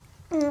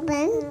You're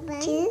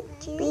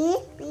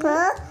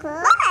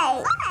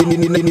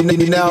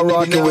now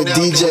rocking with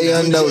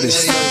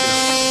DJ-Unnoticed.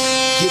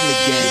 Get in the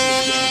game.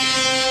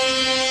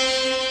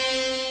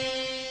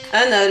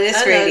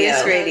 Unnoticed Radio.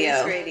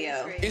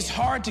 It's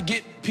hard to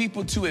get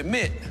people to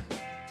admit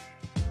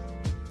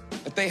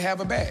that they have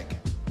a bag.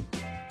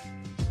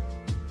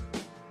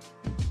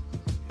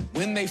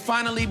 When they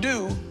finally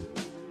do,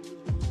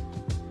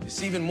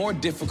 it's even more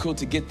difficult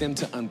to get them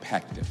to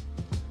unpack them.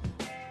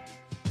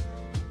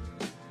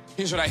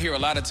 Here's what I hear a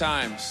lot of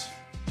times.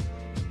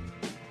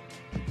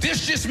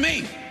 This just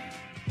me.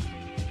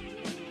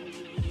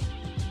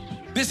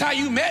 This how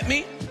you met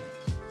me?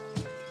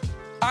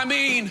 I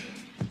mean,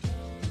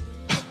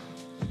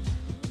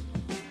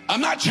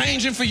 I'm not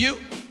changing for you.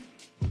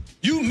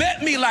 You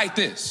met me like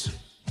this.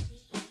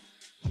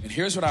 And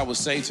here's what I will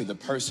say to the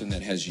person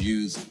that has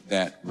used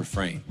that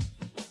refrain.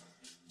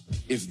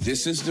 If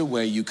this is the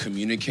way you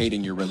communicate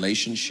in your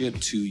relationship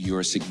to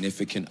your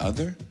significant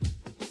other,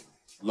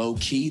 low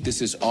key,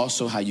 this is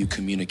also how you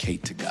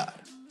communicate to God.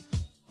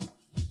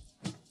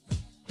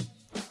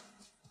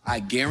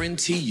 I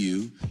guarantee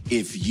you,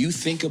 if you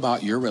think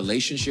about your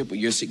relationship with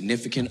your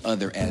significant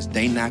other as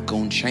they not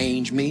gonna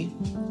change me,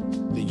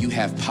 then you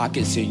have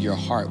pockets in your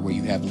heart where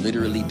you have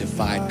literally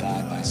defied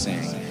God by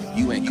saying,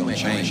 you ain't gonna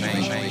change me.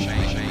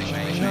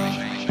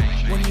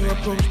 When you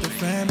approach the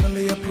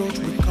family, approach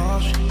with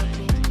caution.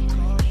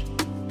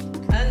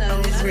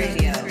 Unnoticed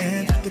Radio.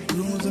 And the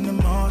blues and the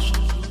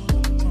Martians.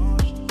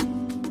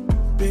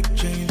 Big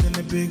chains and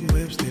the big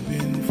whips, they've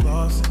been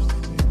flossing.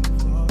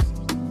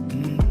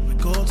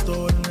 Gold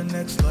stored in the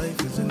next life,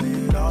 isn't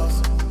it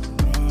awesome?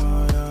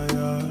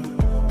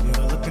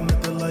 You're looking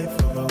at the life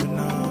of a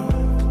winner.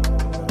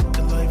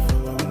 The life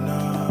of a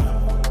winner.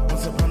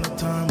 Once upon a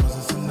time, was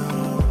this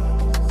enough?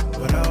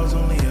 But I was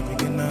only a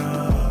beginner.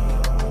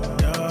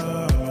 Yeah,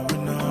 I'm a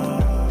winner.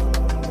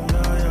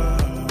 Yeah,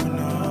 I'm a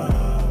winner.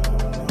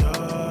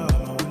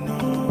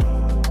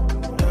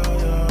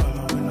 Yeah, I'm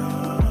a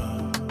winner.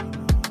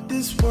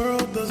 This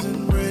world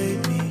doesn't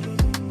rate me.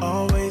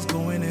 Always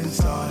going in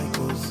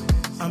cycles.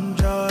 I'm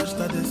just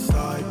a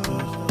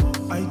disciple.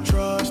 I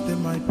trust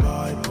in my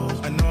Bible.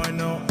 I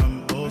know,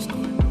 I'm old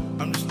school.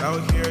 I'm just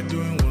out here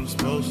doing what I'm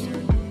supposed to.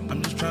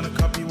 I'm just trying to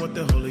copy what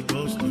the Holy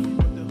Ghost do.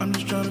 I'm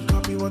just trying to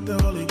copy what the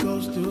Holy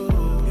Ghost do.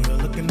 You're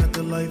looking at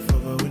the life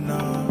of a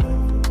winner.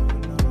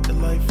 The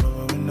life of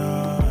a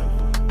winner.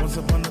 Once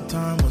upon a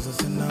time was a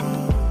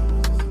sinner.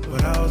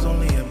 But I was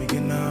only a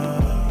beginner.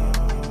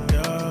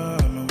 Yeah,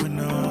 I'm a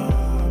winner.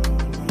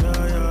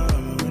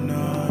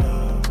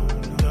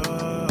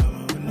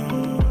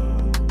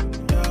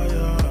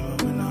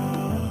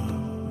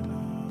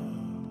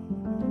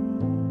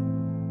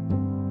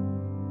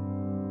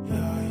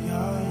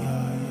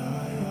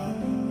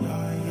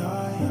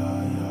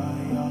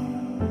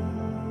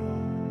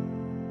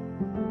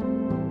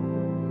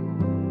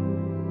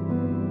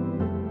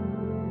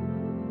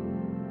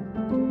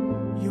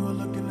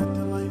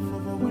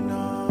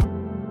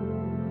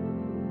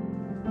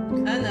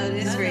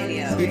 Unnoticed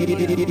Radio.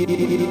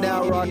 You're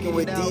now rocking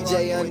with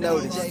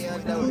DJ-Unnoticed.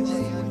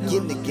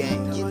 Get in the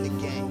game.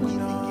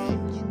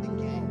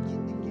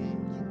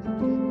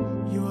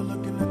 You are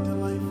looking at the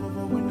life of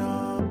a winner.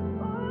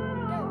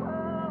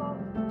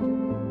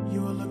 You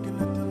are looking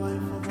at the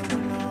life of a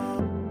winner.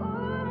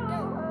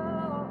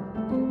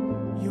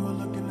 You are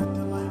looking at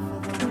the life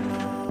of a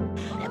winner.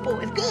 That boy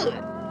is good.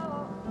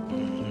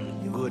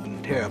 Good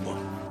and terrible.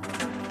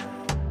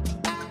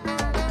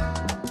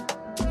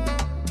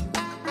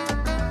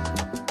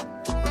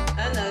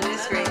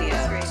 Unnoticed Radio.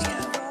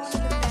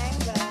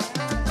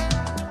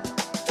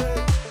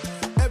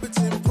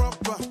 Everything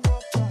proper.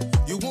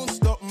 You won't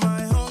stop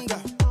my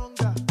hunger.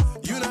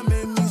 You done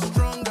made me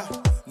stronger.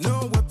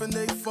 No weapon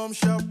they form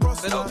shall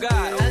prosper. Oh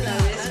God.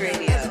 Unnoticed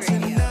Radio.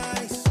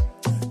 Nice.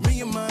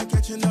 Me and mine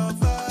catching our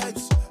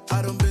vibes.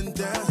 I done been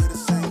down here the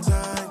same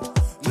time.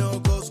 No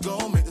ghost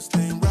gon' make this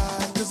thing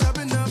right. 'Cause I've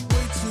been up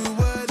way too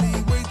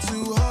early, way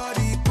too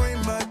hardy. Pray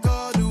my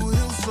God to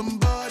heal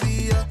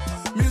somebody.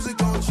 Music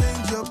gon'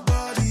 change your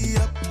body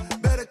up.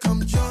 Better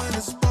come join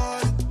this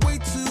party. Way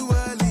too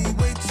early,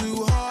 way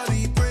too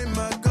hardy. Pray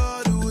my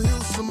God to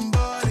heal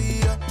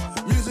somebody.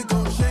 Music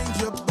gon' change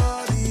your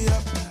body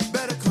up.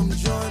 Better come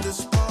join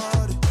this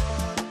party.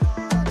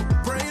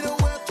 Pray the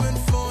weapon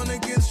formed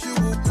against you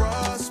will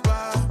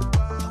prosper.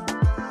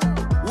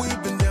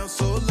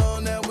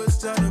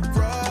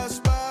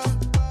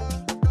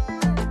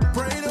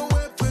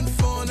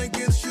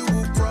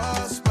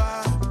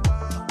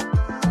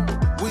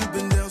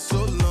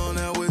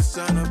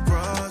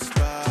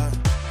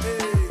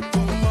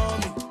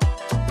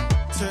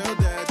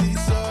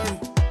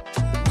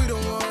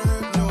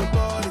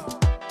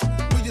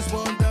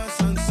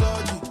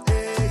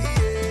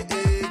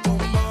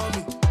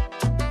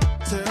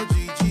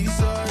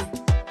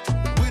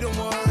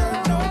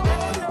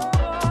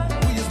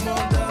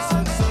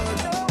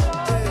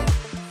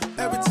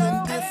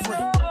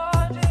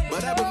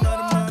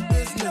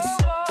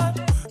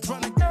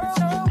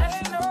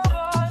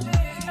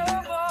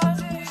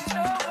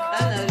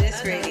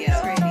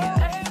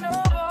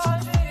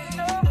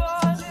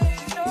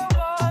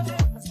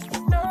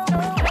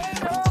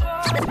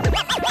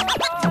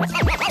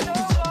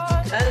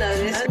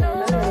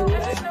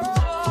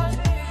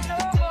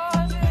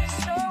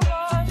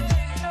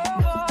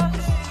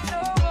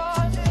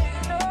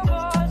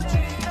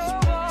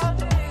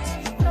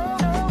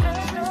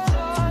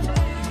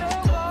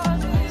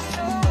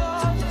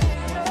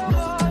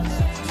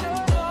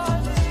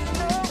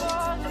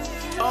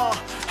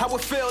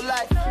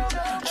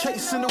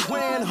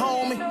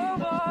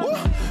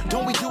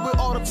 Don't we do it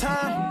all the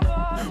time?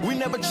 We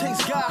never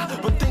chase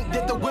God, but think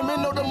that the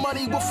women or the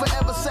money will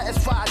forever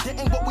satisfy. That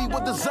ain't what we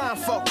were designed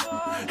for.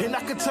 And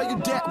I can tell you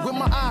that with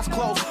my eyes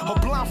closed or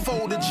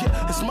blindfolded,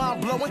 yeah, it's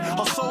mind blowing.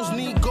 Our souls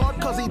need God,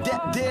 cause he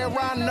that there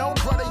I know.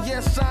 Brother,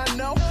 yes, I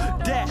know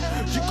that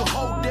you can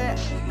hold that.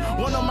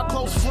 One of my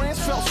close friends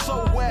felt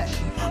so whack.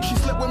 She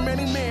slept with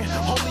many men,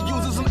 only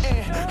uses an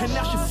end. And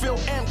now she feel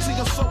empty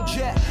and so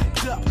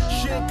jacked up.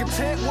 She ain't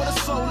content with her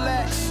soul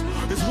lacks.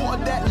 It's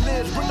water that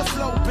lives, bring the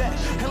flow back.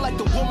 And like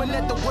the woman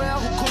at the well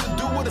who couldn't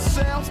do it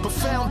herself, but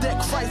found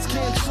that Christ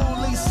can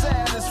truly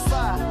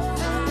satisfy.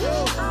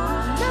 Nobody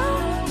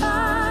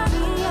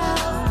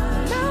else.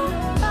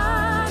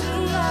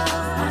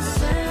 I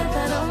said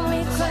that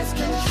only Christ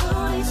can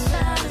truly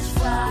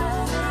satisfy.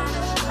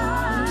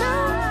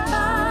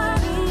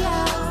 Nobody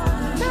else.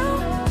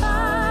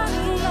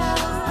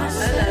 I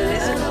said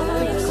that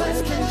only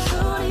Christ can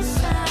truly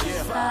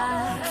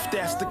satisfy. If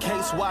that's the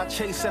case, why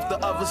chase after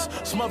others?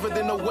 Smothered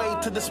in a way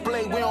to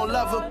display we don't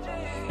love her.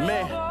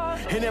 Man,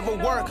 it never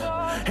work.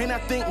 And I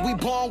think we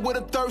born with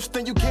a thirst,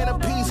 and you can't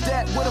appease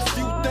that with a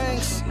few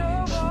things.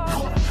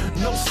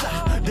 No sir,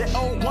 that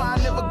old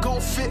wine never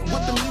gon' fit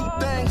with the new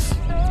things.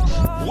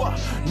 What?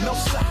 No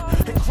sir,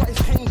 and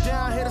Christ came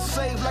down here to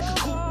save like a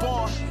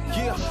coupon.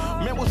 Yeah,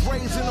 man was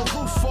raised in a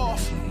roof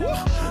off.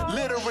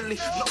 Literally,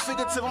 no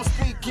figurative I'm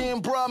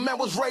speaking, bruh. Man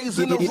was raised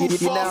in a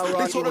roof off.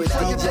 They saw the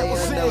prayer that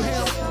was in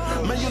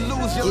him. Man, you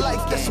lose your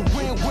life, that's a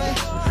win-win.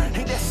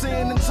 Ain't that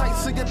sin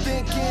enticing your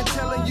thinking,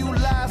 telling you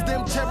lies,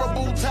 them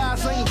terrible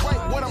ties ain't right.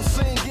 What I'm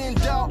singing,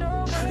 dog,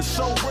 it's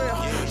so real.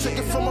 Take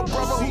it from a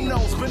brother who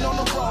knows, been on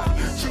the road,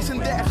 chasing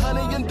that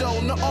honey and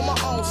dough, not on my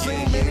own.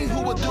 Seen many who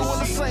are doing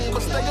the same,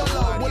 but stay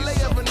alone. Will they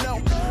ever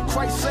know?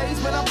 Christ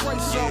saves, man, I pray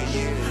so.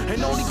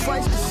 And only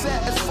Christ can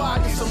satisfy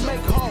us and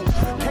make whole.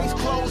 Case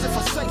closed if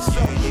I say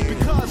so,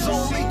 because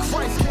only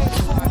Christ can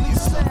truly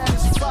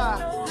satisfy.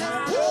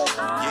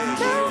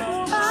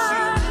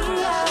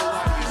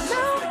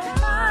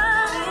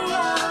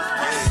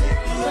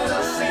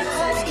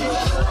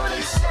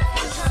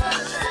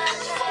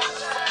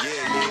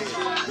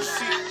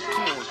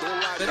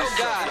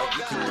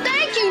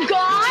 Thank you,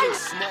 God!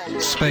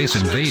 Space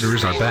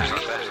Invaders are back.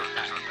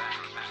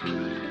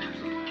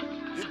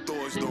 Your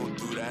doors don't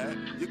do that.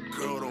 Your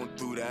girl don't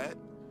do that.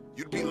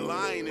 You'd be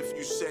lying if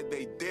you said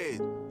they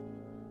did.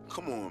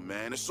 Come on,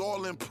 man. It's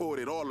all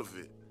imported, all of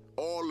it.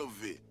 All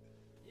of it.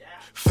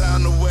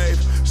 Found a wave,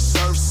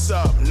 surf's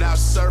up. Now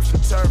surf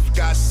and turf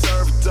got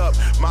served up.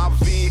 My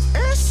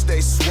VS,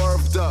 they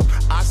swerved up.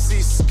 I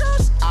see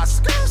skirts, I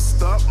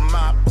skirsed up.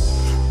 My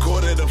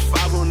quarter to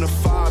 5 on the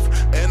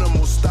 5.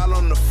 Animal style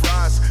on the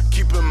fries.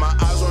 Keeping my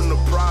eyes on the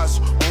prize.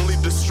 Only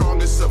the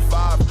strongest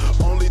survive.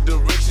 Only the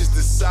richest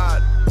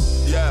decide.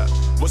 Yeah,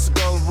 what's the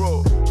golden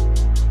rule?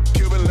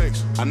 Cuban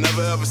links, I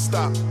never ever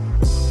stop.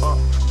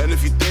 And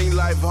if you think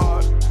life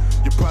hard,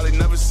 you probably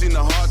never seen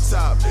a hard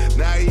top.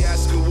 Now he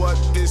asking what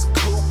this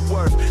coupe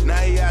worth. Now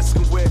he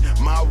asking where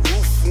my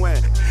roof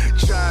went.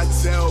 Try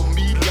to tell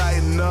me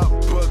lighten up,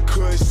 but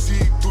couldn't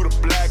see through the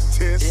black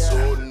tint. Yeah.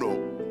 So no.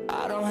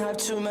 I don't have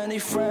too many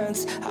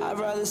friends. I'd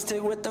rather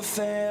stick with the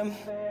fam.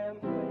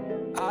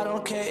 I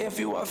don't care if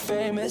you are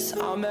famous.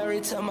 I'm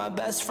married to my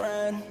best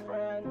friend.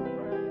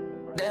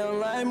 They don't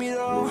like me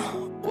though.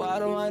 Why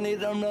do I need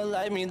them to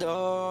like me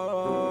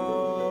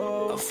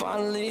though? I'm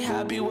finally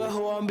happy with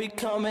who I'm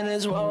becoming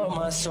as well with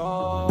my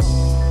soul.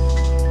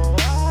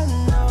 I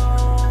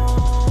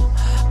know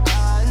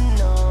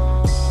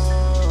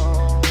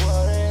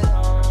what they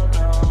don't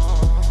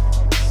know.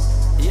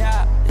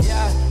 Yeah,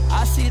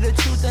 I see the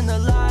truth and the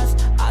lies.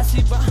 I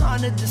see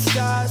behind the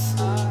disguise.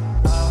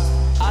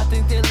 I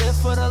think they live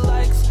for the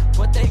likes,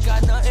 but they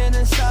got nothing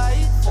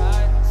inside.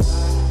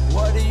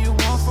 What do you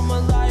want from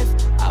a life?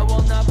 I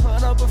will not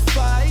put up a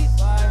fight.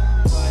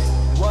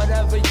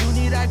 Whatever you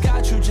need, I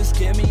got you. Just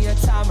give me a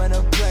time and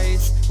a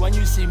place. When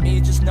you see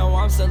me, just know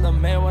I'm still a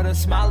man with a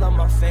smile on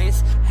my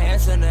face.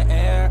 Hands in the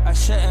air, I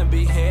shouldn't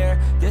be here.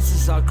 This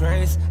is all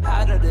grace.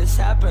 How did this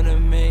happen to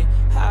me?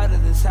 How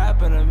did this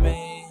happen to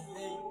me?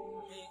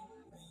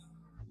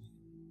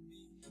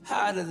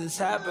 How did this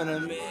happen to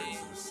me?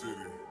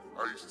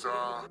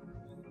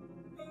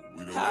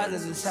 How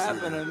did this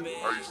happen to me?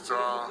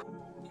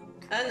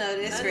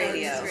 Unnoticed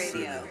radio.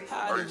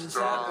 How did this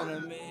happen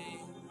to me?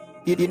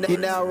 You're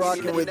now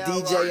rocking with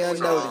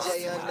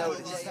DJ-Unnoticed.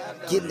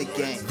 Get in the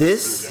game.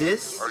 This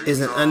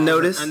is an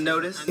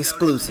Unnoticed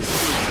exclusive.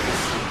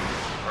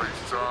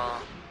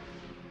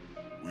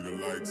 We the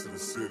lights of the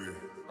city.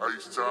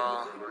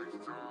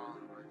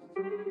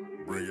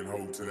 Bringing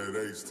hope to that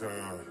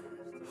H-time.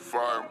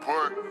 Fire and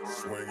put.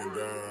 Swinging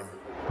down.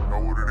 Know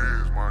what it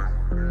is, man.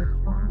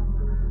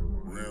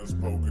 Rims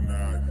poking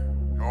out.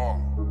 You know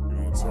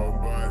what I'm talking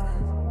about?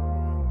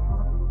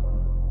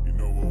 You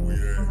know where we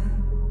at.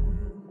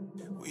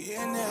 We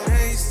in that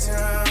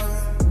H-town.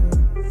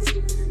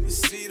 You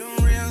see them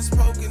rims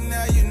poking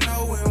out, you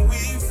know where we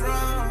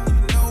from. You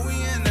know we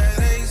in that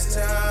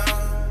H-town.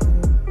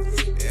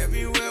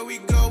 Everywhere we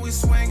go, we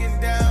swinging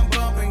down,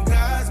 bumping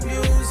God's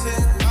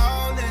music.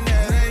 All in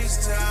that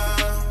H-town.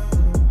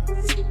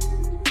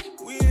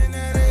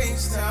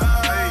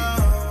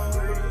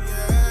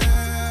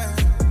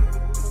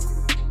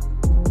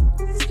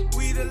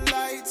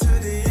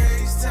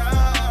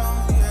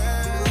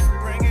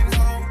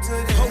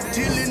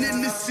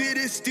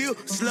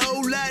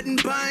 slow Latin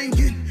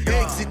banging.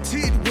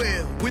 Exited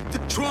well with the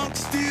trunk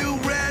still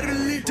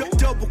rattling.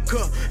 Double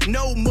cup,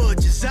 no much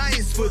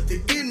science for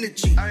the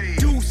energy.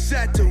 Deuce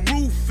at the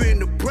roof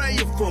and a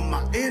prayer for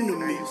my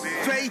enemies.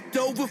 Faith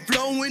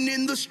overflowing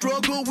in the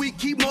struggle. We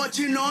keep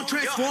marching on,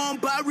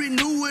 transformed by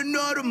renewing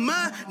of the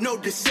mind. No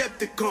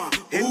Decepticon.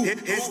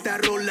 Esta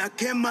rola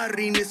quema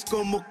rines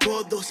como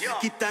codos,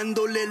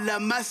 quitándole la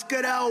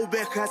máscara a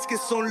ovejas que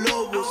son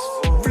lobos.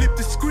 Flip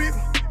the script.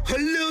 A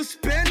little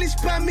Spanish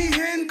pa' mi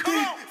gente.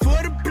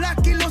 For the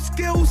black y los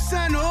que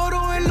usan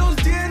oro en los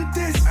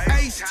dientes.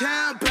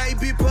 H-Town,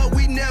 baby, but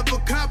we never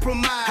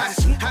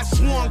compromise. I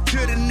swung to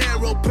the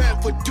narrow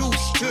path, for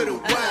deuce to the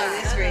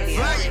wide.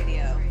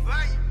 Radio.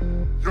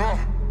 Yo,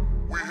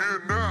 we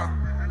here now.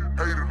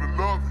 Hated or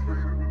love it.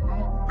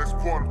 Let's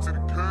party to the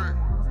king.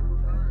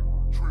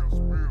 Trill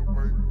spill,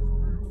 baby.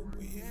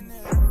 We in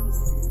there.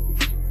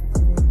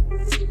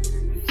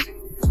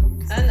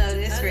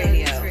 Unnoticed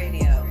Radio.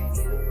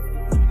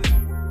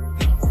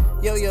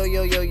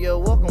 Yo,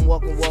 welcome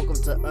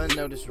to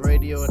Unnoticed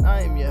Radio, and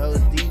I am your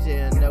host,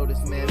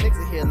 DJ-Unnoticed, man.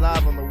 Mixer here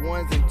live on the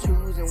ones and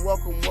twos, and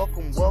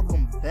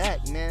welcome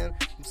back, man.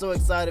 I'm so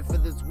excited for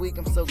this week.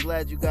 I'm so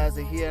glad you guys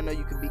are here. I know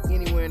you could be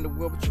anywhere in the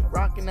world, but you're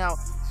rocking out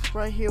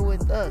right here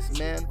with us,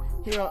 man.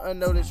 Here on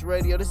Unnoticed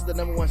Radio, this is the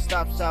 #1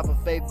 stop shop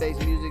of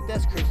faith-based music.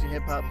 That's Christian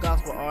hip-hop,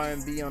 gospel,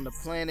 R&B on the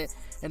planet.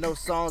 And those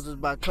songs was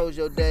by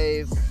Kojo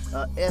Dave,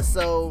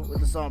 SO with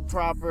the song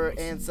Proper,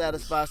 and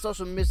SATIFSY.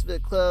 Social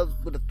Misfit Club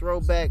with a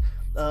throwback,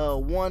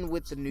 one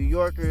with the New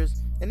Yorkers.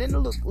 And then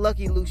the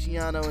Lucky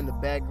Luciano in the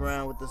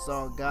background with the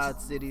song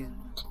God City.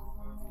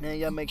 Man,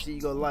 y'all make sure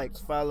you go like,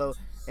 follow,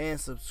 and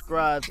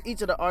subscribe to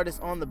each of the artists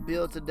on the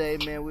bill today,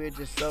 man. We're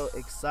just so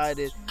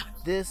excited.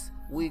 This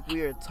week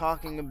we are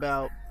talking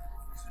about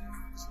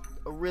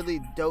a really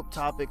dope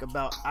topic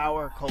about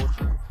our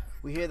culture.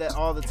 We hear that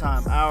all the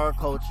time, our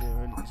culture,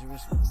 and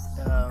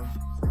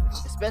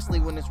especially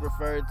when it's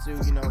referred to,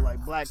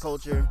 like black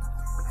culture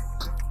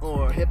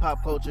or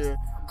hip-hop culture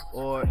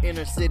or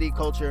inner city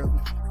culture.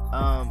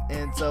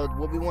 And so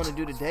what we want to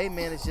do today,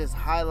 man, is just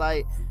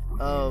highlight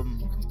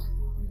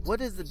what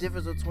is the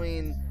difference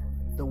between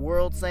the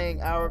world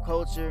saying our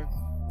culture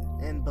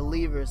and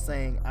believers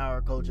saying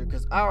our culture,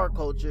 because our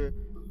culture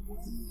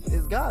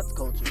is God's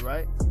culture,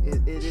 right?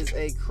 It is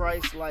a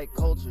Christ-like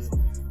culture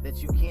that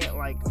you can't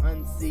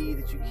unsee,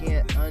 that you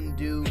can't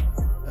undo,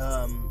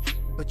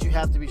 but you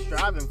have to be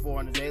striving for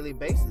on a daily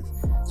basis.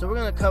 So we're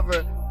going to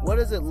cover what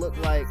does it look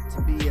like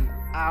to be in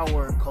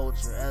our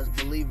culture as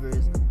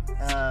believers,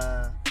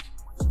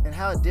 and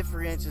how it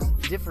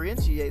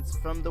differentiates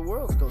from the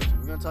world's culture.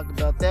 We're going to talk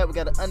about that. We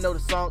got an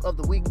unnoticed song of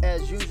the week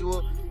as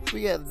usual.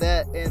 We have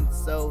that and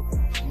so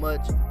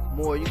much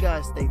more. You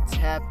guys stay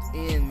tapped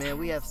in, man.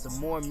 We have some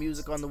more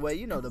music on the way.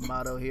 You know the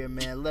motto here,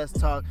 man. Let's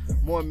talk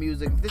more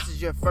music. If this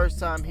is your first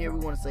time here, we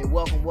want to say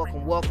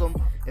welcome.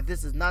 If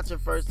this is not your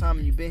first time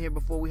and you've been here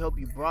before, we hope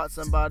you brought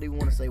somebody. We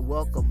want to say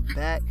welcome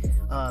back.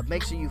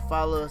 Make sure you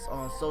follow us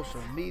on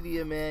social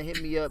media, man.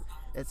 Hit me up.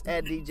 It's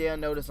at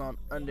DJ-Unnoticed on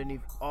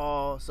underneath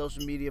all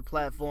social media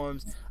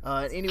platforms.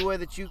 Anywhere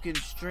that you can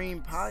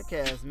stream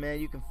podcasts, man,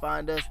 you can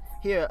find us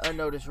here at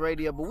Unnoticed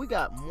Radio. But we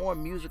got more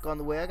music on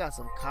the way. I got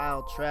some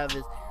Kyle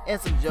Travis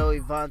and some Joey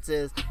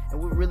Vantes,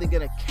 and we're really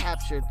going to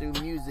capture through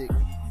music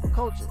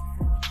culture.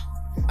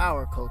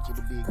 Our culture,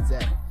 to be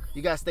exact.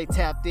 You guys stay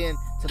tapped in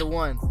to the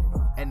one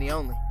and the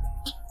only.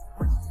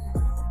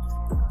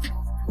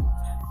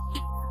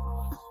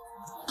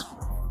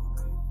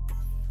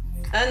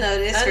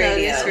 Unnoticed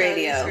Radio.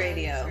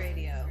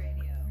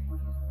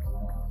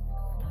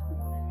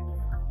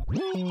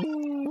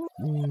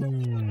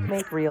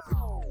 Make real.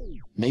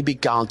 Maybe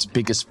God's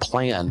biggest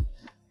plan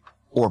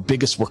or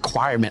biggest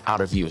requirement out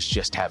of you is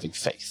just having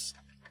faith.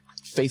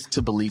 Faith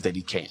to believe that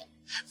he can.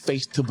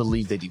 Faith to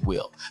believe that he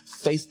will.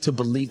 Faith to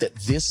believe that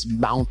this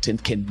mountain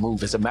can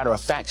move. As a matter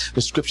of fact,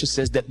 the scripture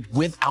says that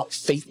without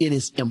faith, it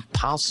is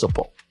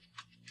impossible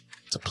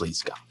to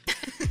please God.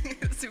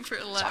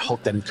 Super loud. So I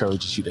hope that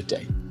encourages you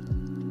today.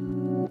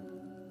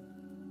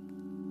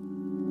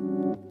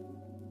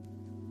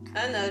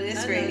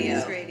 Unnoticed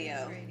Radio.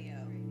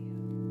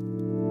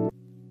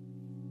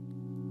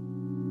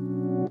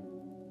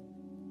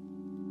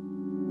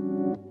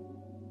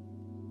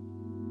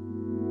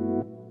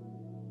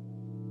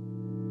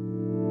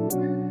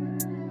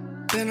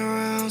 Been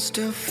around,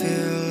 still feel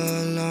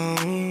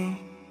alone.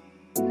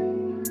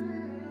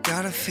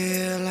 Gotta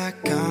feel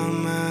like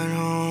I'm at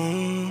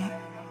home.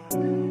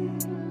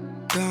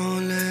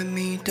 Don't let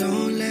me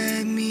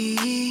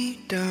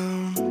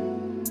down.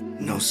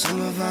 No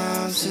summer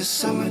vibes, it's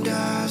summer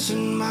dives,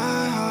 and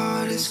my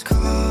heart is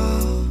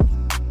cold.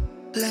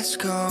 Let's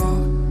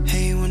go.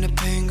 Hey, when the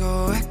pain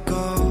go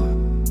echo,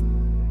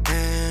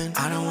 and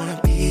I don't wanna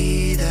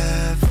be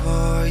there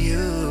for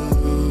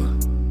you.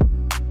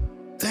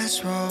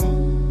 Let's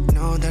roll.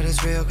 Know that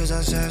it's real 'cause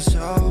I said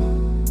so.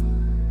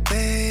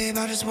 Babe,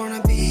 I just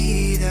wanna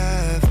be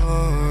there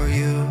for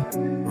you.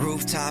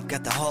 Rooftop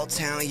got the whole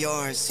town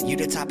yours. You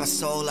the type of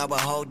soul I would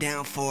hold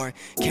down for.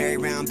 Carry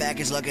around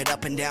baggage, lug it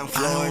up and down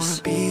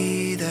floors. I wanna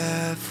be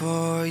there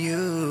for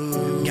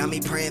you. Got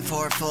me praying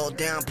for a full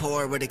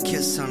downpour with a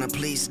kiss on her.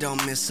 Please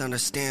don't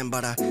misunderstand,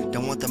 but I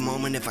don't want the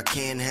moment if I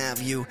can't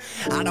have you.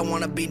 I don't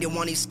wanna be the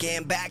one you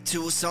scan back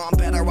to, so I'm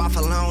better off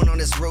alone on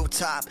this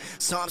rooftop.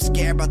 So I'm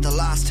scared about the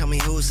loss, tell me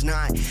who's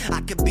not.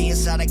 I could be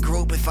inside a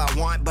group if I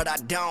want, but I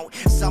don't.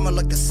 Summer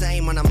look the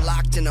same when I'm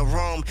locked in a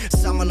room.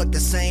 Summer look the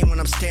same when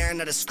I'm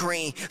staring at a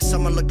screen.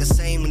 Summer look the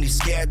same when you're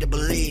scared to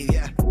believe,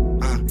 yeah.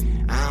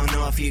 I don't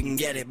know if you can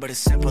get it, but it's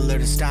simpler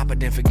to stop it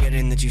than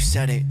forgetting that you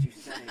said it.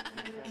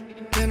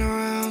 Been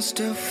around,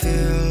 still feel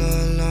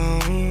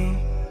alone.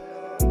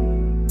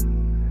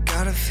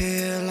 Gotta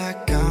feel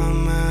like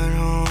I'm at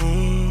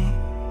home.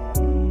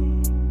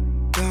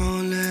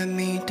 Don't let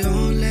me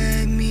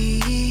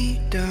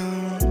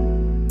down.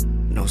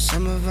 No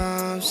summer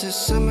vibes, it's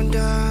summer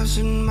dives,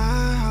 and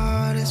my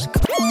heart is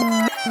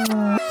cold.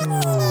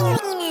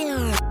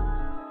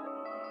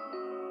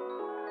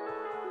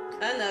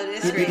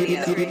 Unnoticed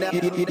Radio.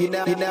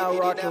 You're now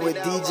rocking with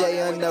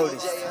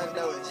DJ-Unnoticed.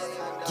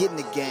 Get in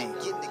the game.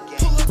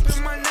 Pull up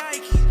in my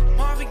Nike.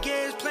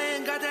 MvkeeyJ is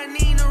playing, got that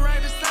Nina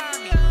right beside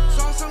me.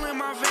 Sauce all in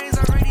my veins,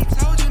 already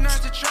told you not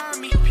to try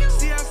me.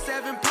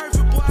 CL7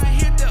 perfect, boy, I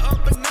hit the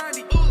upper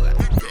 90.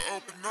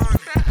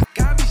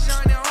 Got me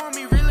shining on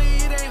me, really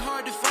it ain't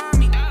hard to find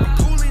me. I'm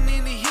cooling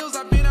in the hills,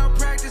 I've been out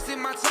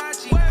practicing my Tai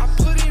Chi. I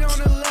put it on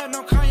the left,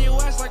 no Kanye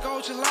West like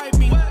Ultra Light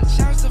me.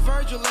 Shouts to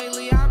Virgil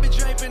lately, I've been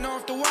draping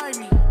off the white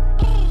me.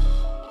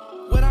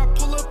 When I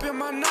pull up in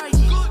my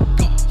Nike,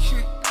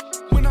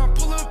 when I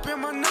pull up in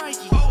my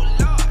Nike,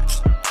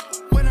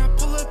 when I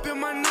pull up in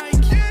my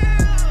Nike,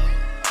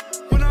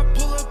 when I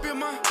pull up in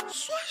my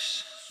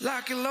swoosh.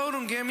 Lock and load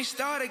them, get me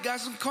started, got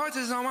some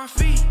carters on my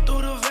feet.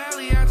 Through the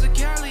valley, out to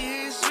Cali,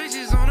 hitting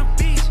switches on the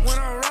beach. When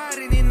I'm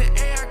riding in the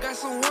air, I got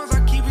some ones,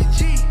 I keep it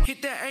G.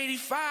 Hit that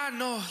 85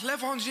 north,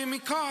 left on Jimmy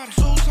Carter.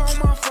 Suits on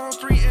my phone,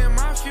 3 in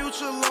my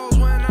future lows.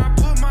 When I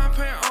put my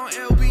pen on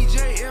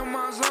LBJ in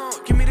my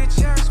zone, give me the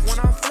checks when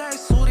I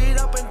flex, suited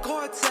up in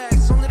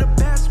Cortex. Only the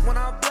best when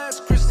I bless,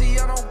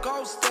 Cristiano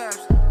go steps.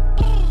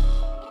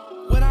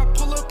 When I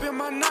pull up in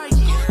my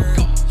Nike,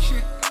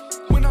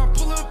 when I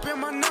pull up in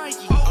my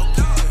Nike,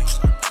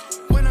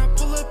 when I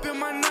pull up in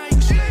my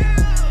Nike,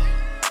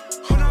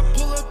 when I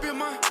pull up in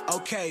my.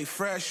 Okay,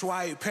 fresh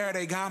white pair,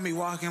 they got me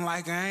walking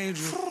like an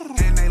angel.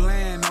 And they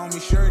land on me,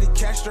 sure to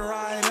catch the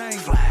right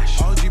angle.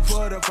 OG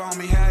put up on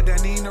me, had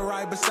that Nina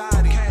right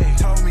beside him.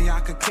 Told me I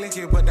could click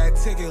it, but that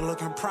ticket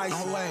looking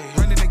pricey. No way.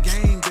 Running the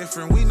game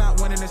different, we not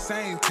winning the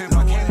same pimp.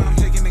 I came and I'm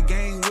taking the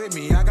game with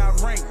me, I got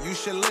rank, you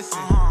should listen.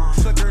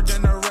 Slicker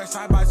than the rest,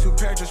 I buy 2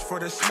 pair just for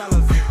the smell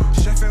of it.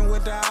 Chefing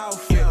with the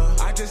outfit,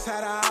 I just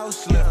had a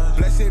house lift.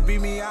 Blessed be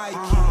me, I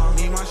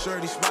need my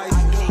shirty spicy.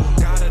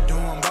 Gotta do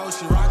them both,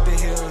 she rock the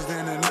heels,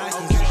 then the Nikes.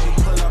 If she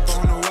pull up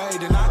on the way,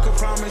 then I could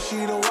promise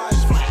she the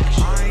wife.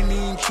 I ain't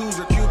even choose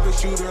her, Cupid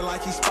shooter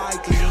like he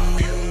Spike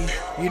Lee.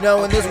 You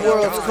know, in this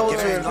world's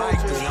culture,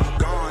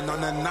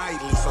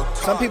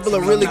 some people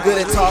are really good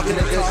at talking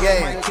a good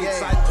game.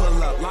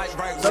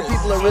 Some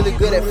people are really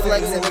good at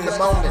flexing in the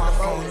moment.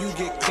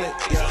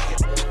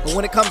 But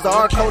when it comes to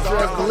our culture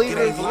as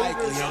believers,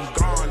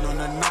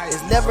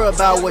 it's never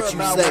about what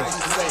you say.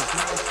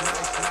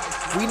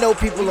 We know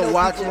people are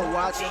watching.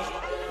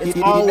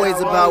 It's always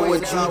about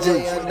what you do.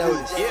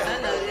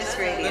 Unnoticed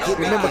Radio.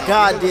 Remember,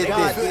 God did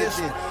this.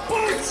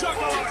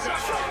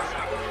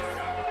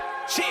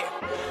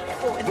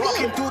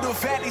 Walking through the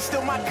valley,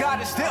 still my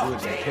God is there.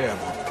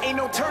 Ain't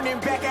no turning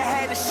back, I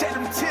had to shed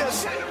them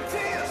tears.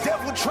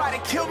 Devil try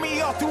to kill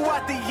me all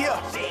throughout the year.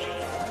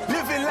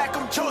 Living like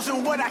I'm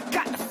chosen, what I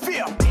got to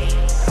feel. I'm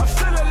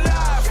still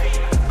alive,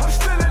 I'm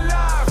still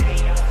alive,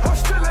 I'm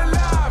still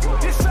alive.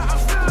 Yes, I'm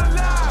still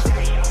alive.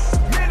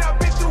 Man, I've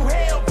been through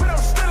hell, but I'm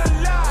still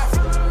alive.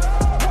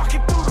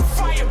 Walking through the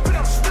fire, but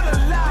I'm still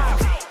alive.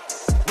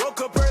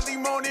 Woke up early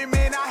morning,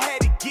 man, I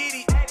had to get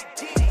it.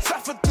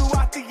 Suffered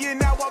throughout the year,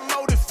 now I'm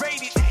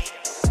motivated.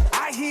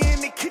 I here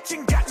in the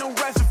kitchen, got no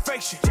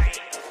reservation.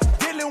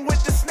 Dealing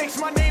with the snakes,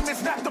 my name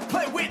is not to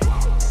play with.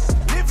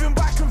 Living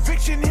by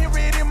conviction, hear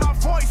it in my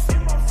voice.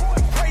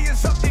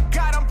 Prayers up to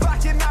God, I'm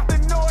blocking out the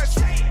noise.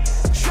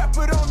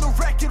 Shepherd on the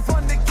record,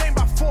 run the game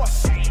by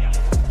force.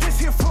 This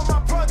here for my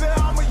brother,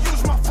 I'ma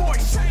use my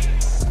voice.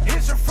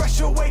 Here's a fresh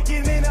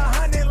awakening,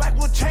 100 like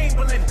Will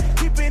Chamberlain.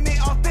 Keeping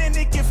it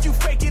authentic, if you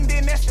faking,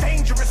 then that's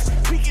dangerous.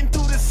 Speaking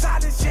through the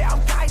silence, yeah,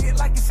 I'm guided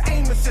like it's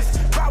aim assist.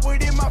 Power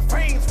in my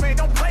veins, man,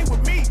 don't play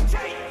with me.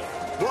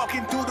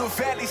 Walking through the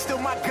valley, still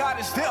my God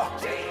is there.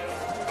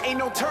 Ain't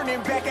no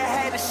turning back, I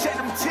had to shed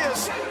them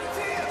tears.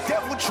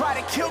 Devil try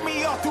to kill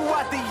me all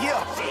throughout the year.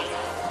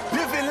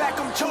 Living like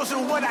I'm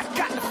chosen, what I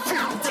got to feel.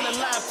 I'm still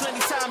alive,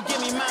 plenty time,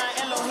 give me mine.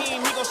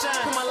 Elohim, he gon' shine.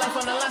 Put my life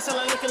on the line, till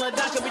I'm looking like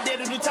Doc. Could be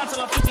dead to do time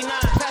till I'm 59.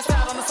 Passed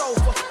out on the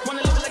sofa,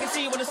 wanna live a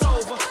legacy when it's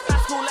over.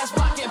 High school, let's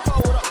rock and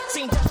pulled up.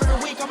 Seen death for the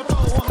week, I'm a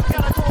thrower.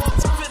 Gotta go up,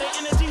 feel the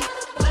energy.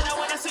 Let out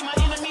when I see my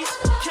enemies.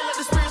 Can't let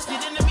the spirits get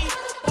into me.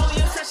 All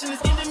the obsession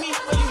is into me.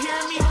 When you hear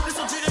me, this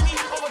will do to me.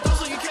 Overdose,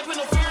 so you kept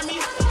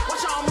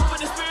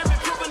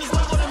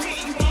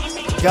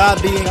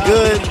God being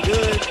good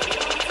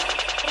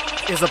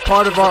is a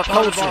part of our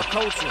culture.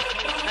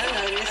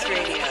 Unnoticed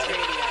Radio.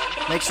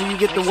 Make sure you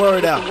get the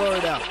word out.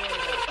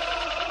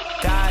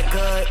 God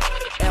good,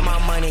 and my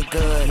money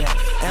good,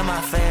 and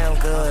my fam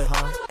good,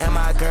 and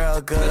my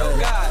girl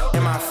good,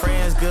 and my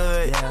friends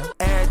good,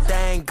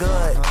 everything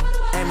good,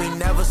 and we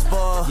never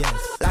spoil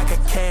like a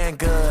can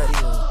good.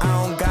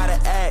 I don't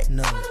gotta act,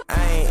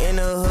 I ain't in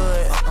the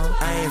hood,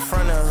 I ain't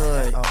from the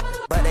hood,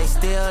 but they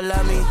still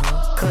love me,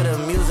 cause the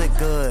music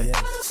good.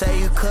 Say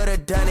you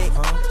could've done it,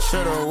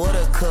 shoulda,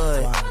 woulda,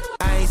 could.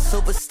 I ain't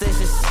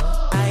superstitious,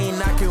 I ain't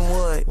knocking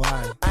wood.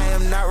 I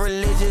am not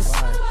religious,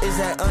 is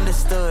that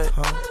understood?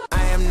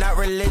 I am not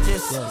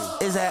religious,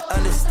 is that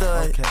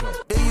understood?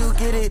 Do you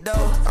get it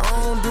though? I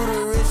don't do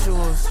the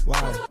rituals.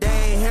 They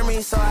ain't hear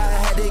me, so I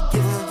had to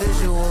give them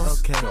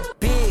visuals.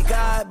 Big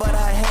God, but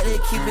I had to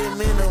keep it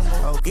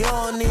minimal. You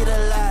don't need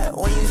a lot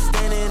when you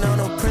standing on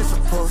the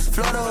principles.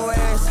 Florida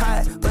where it's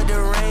hot, but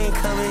the rain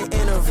come in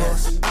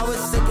intervals. I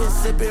was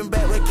sipping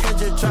back with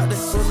Kendra, drop the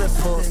swimming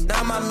pool.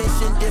 Now my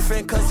mission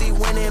different, cause he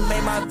went and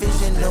made my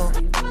vision new.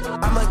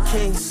 I'm a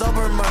king,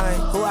 sober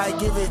mind, who I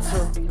give it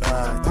to,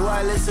 who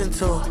I listen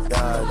to.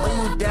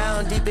 When you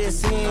down deep in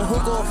sin, who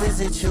gon'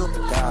 visit you?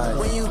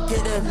 When you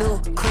get a new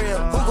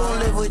crib, who gon'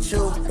 live with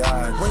you?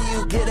 When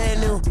you get a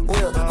new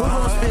whip, who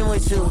gon' spin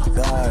with you?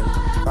 God,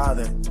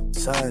 Father,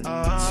 Son,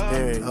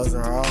 Spirit, those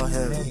are all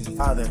Him.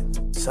 Father,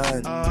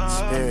 Son,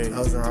 Spirit,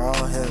 those are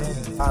all Him.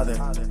 Father,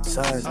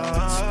 Son,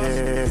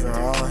 Spirit,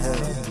 are all Him.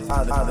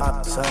 Father,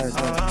 Son,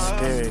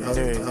 Spirit,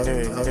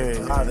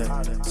 Father,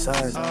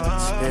 Son,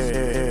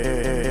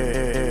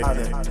 Spirit,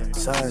 Father,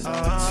 Son,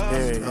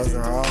 Spirit, those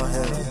are all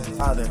Him.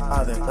 Father,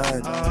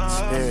 Son,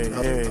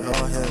 Spirit,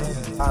 all Him.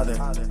 Father,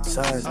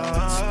 Son,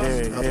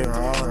 Spirit,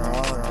 all.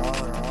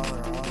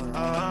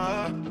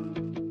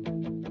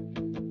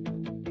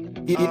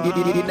 You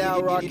now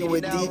rocking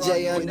with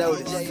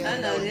DJ-Unnoticed.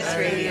 Unnoticed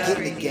Radio. Get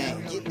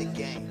the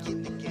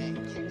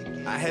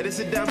game. I had to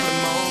sit down for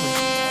a moment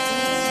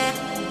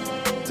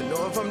to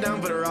know if I'm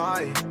down for the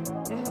ride.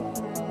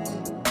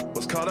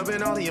 Was caught up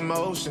in all the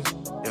emotions.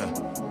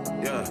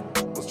 Yeah.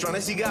 Was trying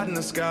to see God in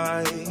the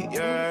sky.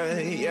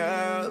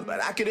 Yeah.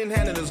 But I couldn't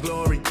handle His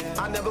glory.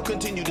 I never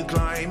continued to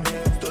climb.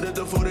 Stood at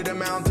the foot of the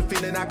mountain,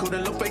 feeling I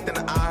couldn't look fake in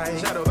the eye.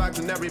 Shadow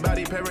boxing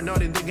everybody,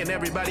 paranoid and thinking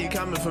everybody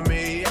coming for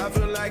me. I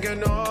feel like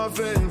an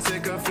orphan,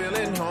 sick of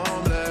feeling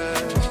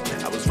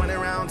homeless. I was running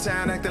around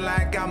town acting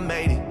like I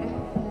made it.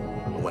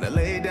 When I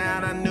laid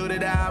down, I knew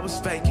that I was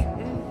faking.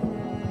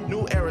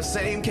 New era,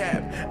 same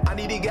cap. I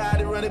need a guy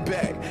to run it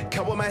back.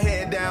 Caught with my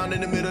head down in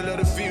the middle of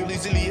the field,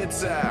 easily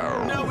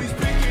attacked. Now he's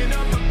picking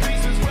up the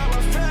pieces where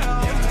I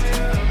fell.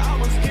 I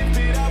was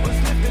gifted, I was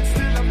lifted,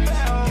 still I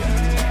fell.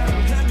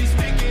 Heavy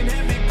speaking,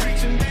 heavy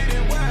preaching, did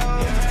it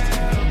well.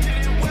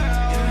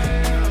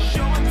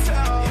 Show and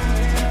tell.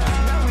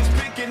 Now he's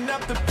picking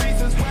up the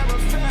pieces where I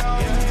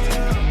fell.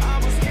 I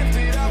was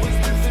gifted, I was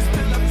lifted,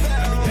 still I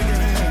fell.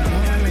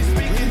 Heavy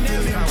speaking,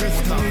 heavy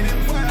preaching, did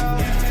it well.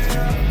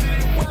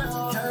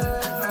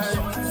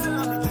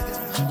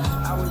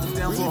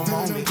 For a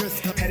moment,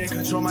 had to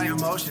control my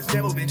emotions.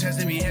 Devil been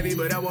testing me heavy,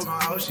 but I walk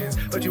on oceans.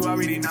 But you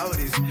already know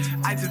this.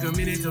 I took a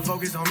minute to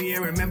focus on me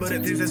and remember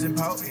the things that's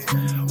important.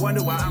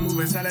 Wonder why I'm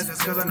moving silence.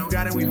 That's cause I know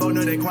God and we both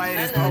know they quiet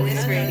is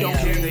potent. Don't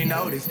care if they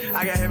notice.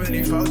 I got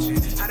heavenly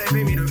fortunes. How they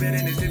pay me to vent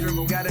and it's different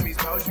from God and me's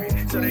poetry.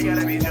 So they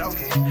gotta be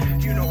joking.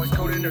 You know it's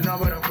cold in the know,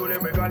 but I'm cool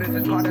regardless.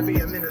 It's hard to be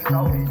a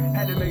Minnesota.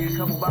 Had to make a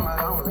couple by my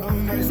own.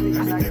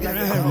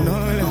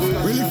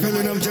 Really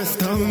feeling I'm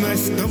just a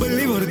mess. Don't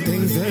believe all the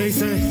things they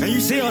say. And you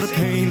see all the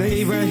pain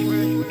they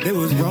write. It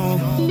was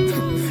wrong.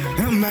 And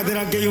I'm mad that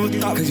I gave you a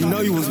thought, cause you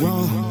know you was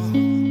wrong.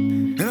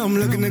 And I'm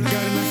looking at God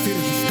and I see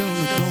that he's still on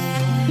the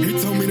throne. He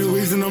told me the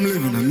reason I'm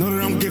living. I know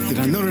that I'm gifted,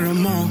 I know that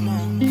I'm on.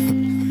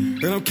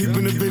 And I'm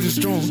keeping the vision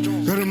strong.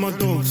 Got in my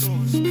thoughts.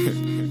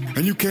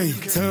 And you can't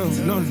tell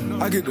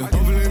nothing. I get the I'm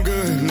feeling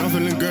good, and I'm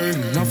feeling good,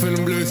 and I'm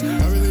feeling blessed.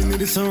 I really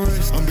needed some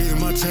rest. I'm beating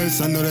my chest,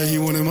 I know that He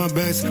wanted my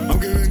best. I'm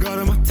giving God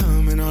all my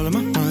time and all of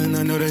my mind.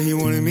 I know that He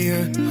wanted me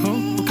at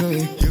home.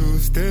 Okay, you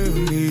still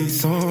need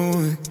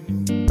someone.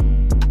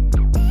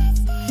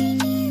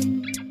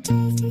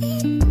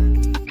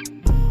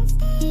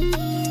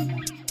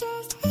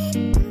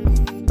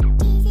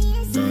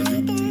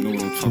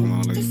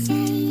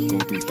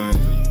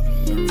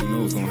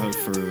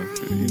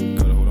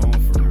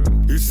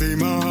 See,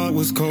 my heart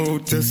was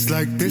cold, just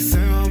like this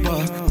in my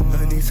bar.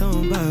 I need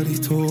somebody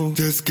to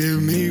just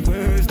give me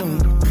wisdom.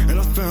 And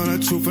I found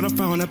that truth and I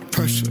found that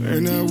pressure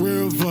and that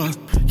river.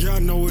 Yeah, I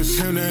know it's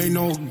Him, there ain't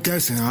no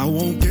guessing, I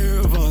won't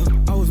give up.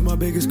 I was my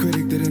biggest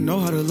critic, didn't know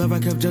how to love. I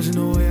kept judging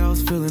the way I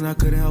was feeling, I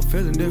couldn't help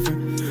feeling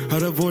different.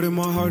 I'd avoided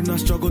my heart and I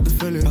struggled to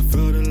feel it. I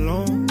felt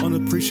alone,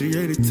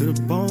 unappreciated to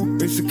the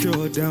bone.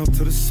 Insecure down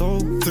to the soul.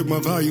 Took my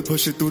value,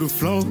 push it through the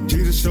flow.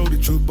 Jesus showed the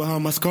truth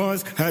behind my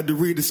scars. Had to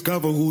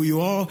rediscover who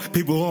you are.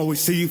 People always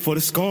see you for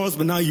the scars,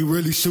 but now you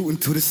really shooting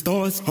to the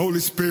stars. Holy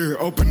Spirit,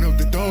 open up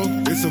the door.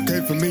 It's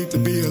okay for me to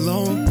be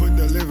alone. Put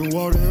that living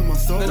water in my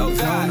soul. I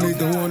don't need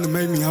the one to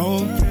make me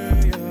whole.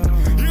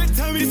 You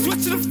tell telling me to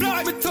switch to the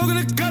fly. Been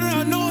talking to God and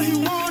I know he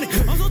want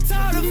it. I'm so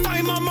tired of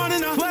fighting my mind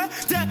and I swear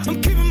that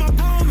I'm keeping my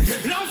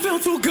promise. And I don't feel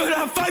too good,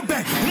 I fight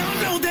back. And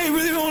I know they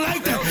really don't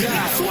like that. And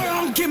I swear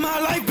I'm getting my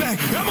life back.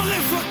 I'ma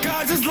live for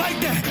God just like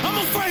that. I'm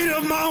afraid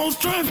of my own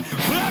strength,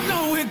 but I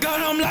know with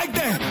God I'm like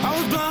that. I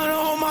was blind to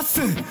all my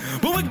sin,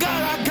 but with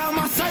God I got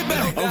my sight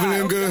back. I'm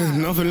feeling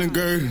good, I'm feeling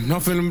good,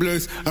 I'm feeling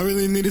blessed. I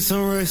really needed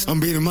some rest. I'm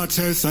beating my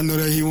chest, I know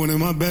that he wanted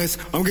my best.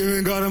 I'm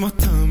giving God all my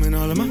time and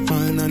all of my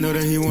mind. I know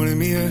that he wanted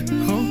me here.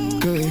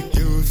 Okay,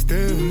 you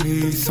still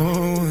need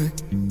someone.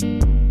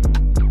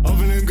 I'm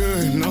feeling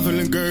good, I'm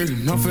feeling good,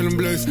 I'm feeling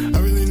blessed. I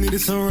really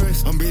needed some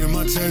rest. I'm beating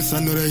my chest, I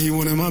know that he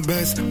wanted my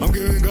best. I'm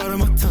giving God all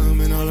my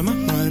time and all of my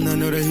mind. I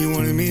know that he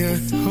wanted me here.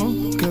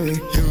 Okay,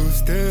 you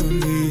still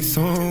need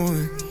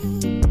someone.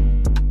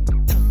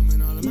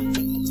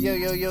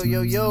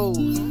 Yo.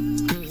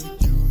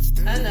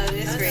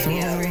 Unnoticed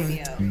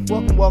Radio.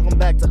 Welcome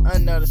back to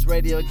Unnoticed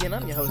Radio. Again,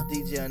 I'm your host,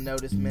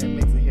 DJ-Unnoticed, man.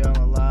 Mixing here on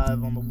the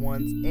live on the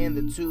ones and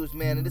the twos,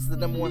 man. And this is the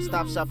 #1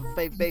 stop shop for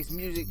faith-based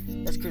music.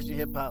 That's Christian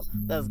hip-hop.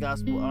 That's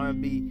gospel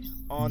R&B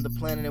on the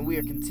planet. And we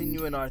are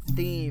continuing our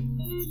theme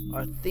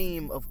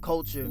of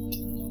culture.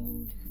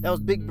 That was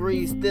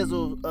BigBreeze,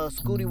 Thi'sl,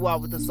 Scootie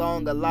with the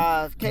song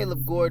Alive,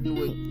 Caleb Gordon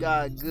with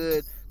God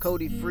Good,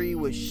 Kody Free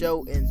with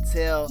Show and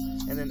Tell,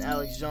 and then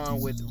Alex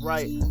Jean with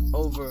Right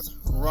Over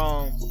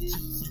Wrong.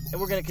 And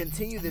we're going to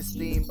continue this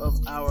theme of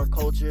our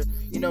culture.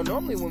 You know,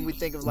 normally when we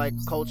think of like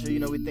culture, you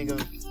know, we think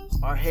of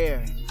our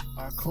hair,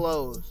 our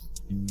clothes.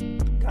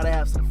 Gotta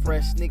have some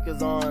fresh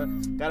sneakers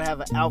on, gotta have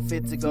an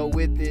outfit to go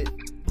with it.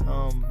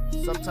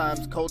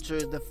 Sometimes culture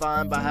is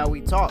defined by how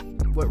we talk,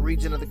 what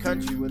region of the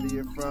country, whether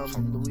you're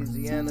from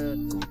Louisiana,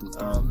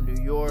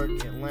 New York,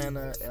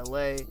 Atlanta,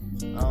 LA.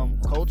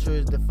 Culture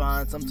is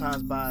defined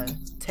sometimes by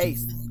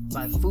taste,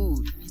 by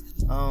food.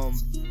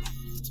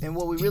 And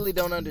what we really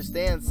don't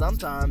understand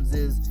sometimes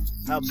is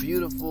how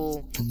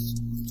beautiful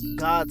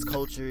God's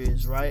culture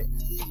is, right?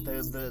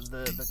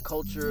 The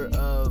culture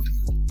of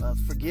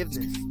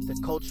forgiveness, the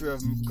culture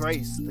of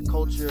grace, the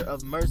culture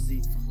of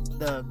mercy,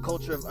 the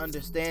culture of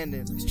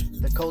understanding,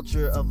 the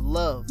culture of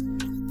love.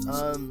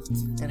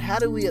 And how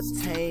do we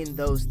obtain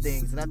those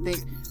things? And I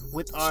think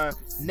with our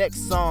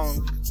next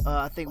song,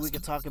 I think we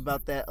can talk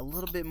about that a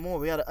little bit more.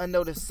 We got an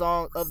unnoticed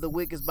song of the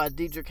week. It's by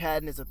Dietrick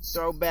Haddon. It's a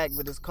throwback,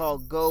 but it's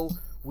called Go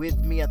With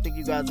Me. I think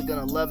you guys are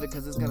going to love it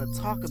because it's going to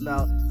talk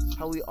about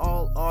how we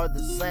all are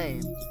the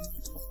same,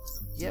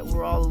 yet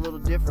we're all a little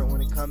different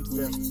when it comes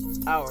to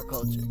our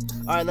culture.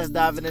 All right, let's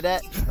dive into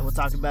that, and we'll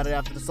talk about it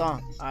after the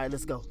song. All right,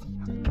 let's go.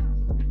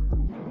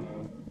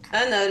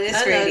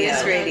 Unnoticed Radio.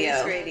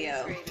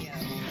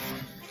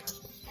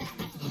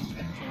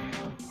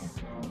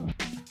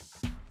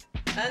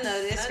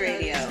 Unnoticed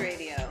Radio.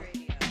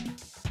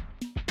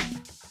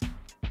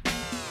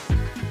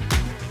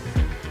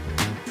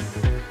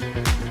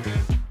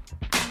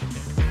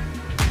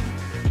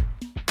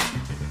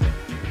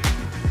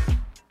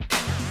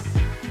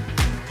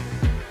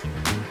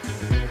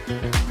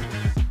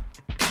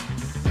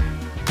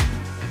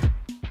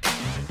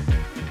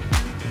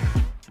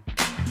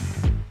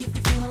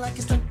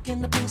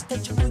 In the place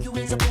that you know you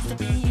ain't supposed to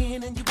be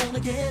in, and you wanna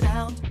get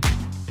out,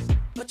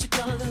 but you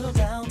got a little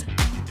doubt,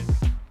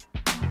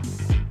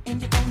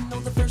 and you don't know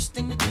the first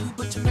thing to do,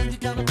 but you know you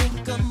gotta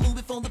make a move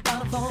before the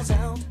bottom falls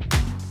out.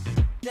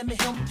 Let me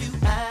help you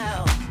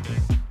out.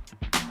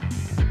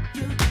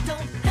 You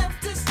don't have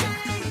to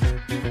stay,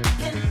 you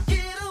can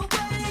get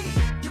away.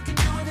 You can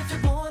do it if you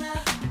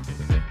wanna.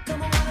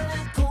 Come on out of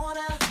that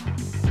corner.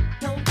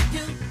 Don't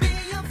you be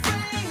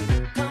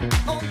afraid. Come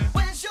on,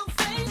 where's your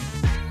faith?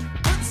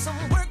 Put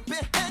some work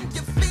behind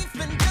your feet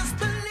and just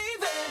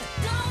believe it.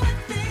 Go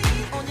with me.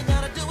 All you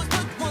gotta do is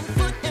put one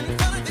foot in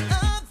front of the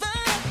other.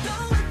 Go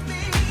with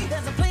me.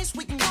 There's a place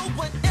we can go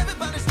when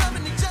everybody's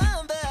loving each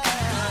other.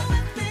 Go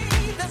with me.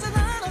 There's a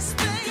lot of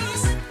space. Go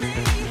with me.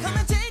 Come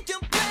and take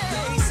your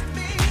place. Go with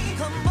me.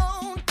 Come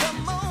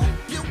on.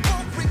 You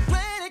won't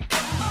regret it.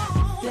 Come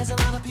on. There's a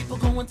lot of people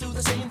going through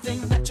the same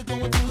thing that you're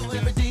going through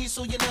every day,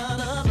 so you're not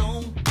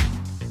alone.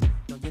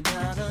 No, you're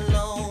not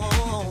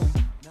alone.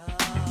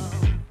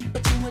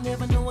 But you will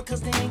never know it,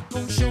 cause they ain't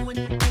gon' show it.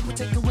 They will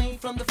take away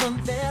from the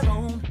fun their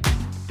own,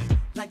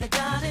 like they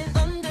got it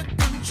under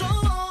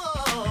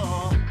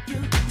control. You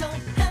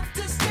don't have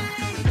to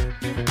stay,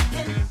 you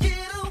can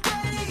get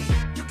away.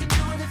 You can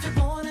do it if you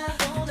wanna.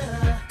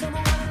 Come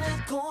on out of that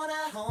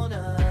corner.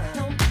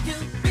 Don't you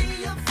be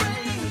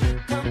afraid.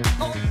 Come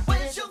on,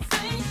 where's your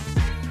faith?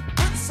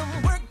 Put some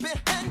work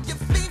behind your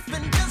feet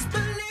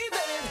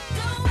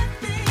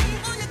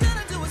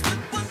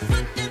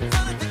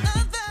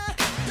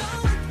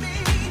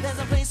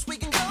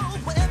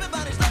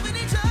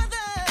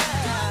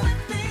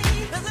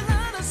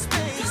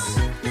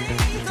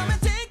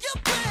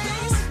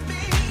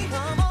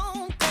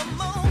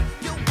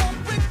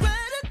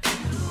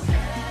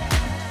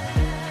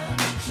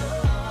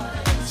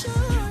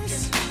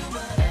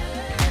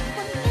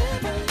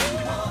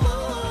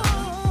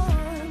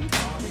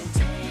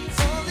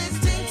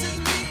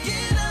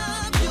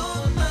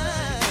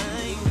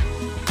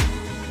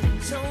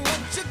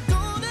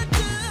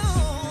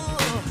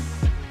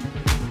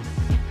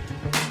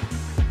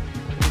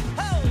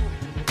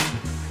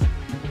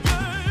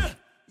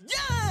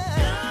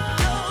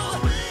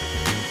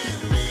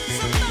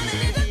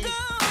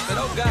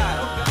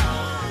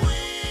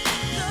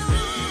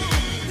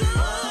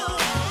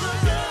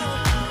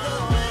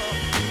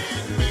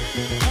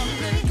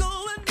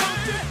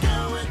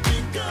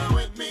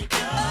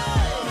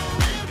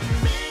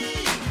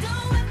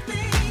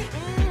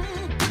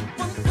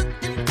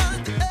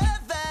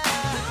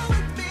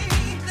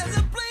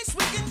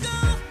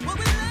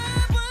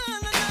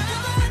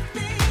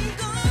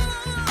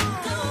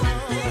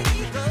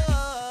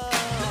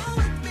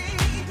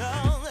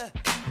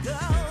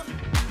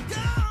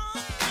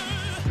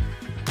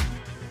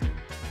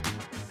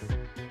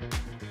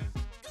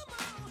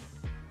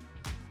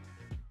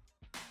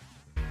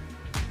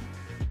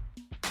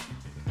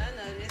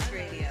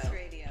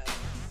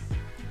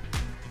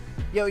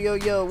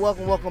Yo,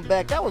 welcome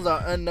back. That was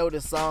our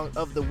unnoticed song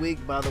of the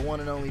week by the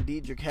one and only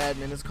Dietrick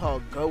Haddon, and it's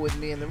called Go With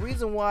Me. And the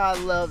reason why I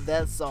love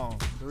that song,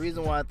 the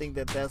reason why I think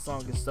that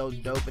song is so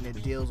dope and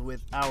it deals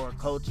with our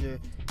culture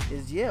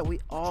is, we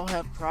all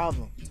have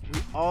problems. We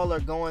all are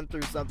going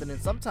through something,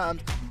 and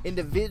sometimes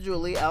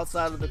individually,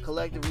 outside of the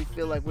collective, we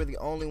feel like we're the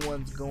only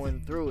ones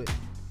going through it.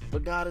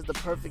 But God is the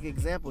perfect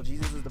example.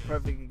 Jesus is the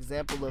perfect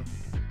example of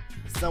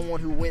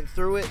someone who went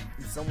through it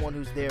and someone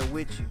who's there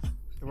with you.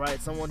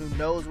 Right? Someone who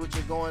knows what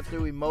you're going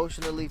through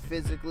emotionally,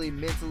 physically,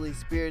 mentally,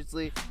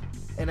 spiritually,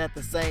 and at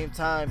the same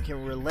time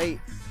can relate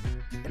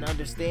and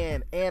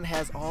understand and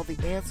has all the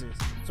answers.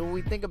 So when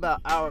we think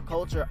about our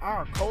culture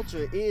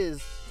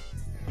is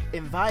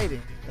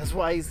inviting. That's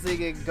why he's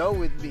singing Go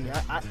With Me.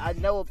 I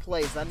know a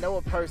place, I know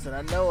a person,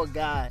 I know a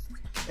guy,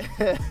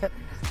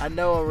 I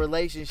know a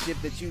relationship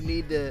that you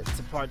need to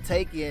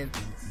partake in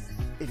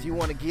if you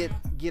want to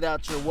get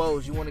out your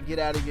woes, you want to get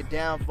out of your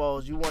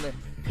downfalls, you want to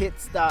pit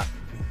stop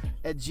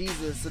at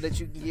Jesus so that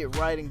you can get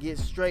right and get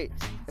straight.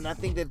 And I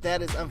think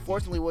that is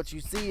unfortunately what you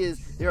see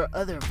is there are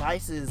other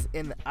vices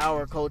in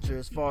our culture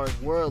as far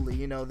as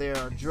worldly. There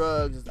are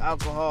drugs, there's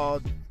alcohol,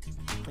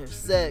 there's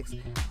sex,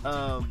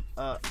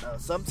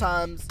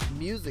 sometimes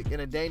music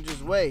in a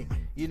dangerous way.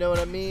 You know what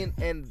I mean?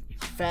 And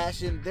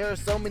fashion. There are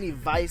so many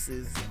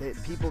vices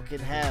that people can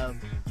have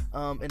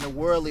in the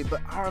worldly, but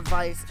our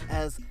vice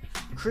as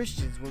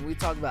Christians, when we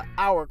talk about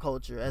our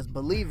culture as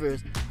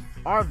believers,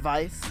 our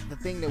vice, the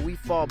thing that we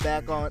fall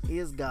back on,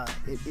 is God.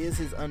 It is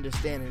his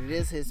understanding. It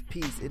is his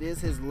peace. It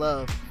is his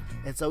love.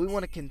 And so we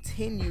want to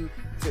continue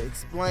to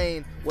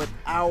explain what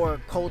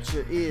our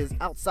culture is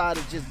outside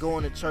of just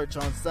going to church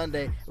on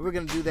Sunday. We're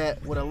going to do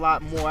that with a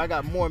lot more. I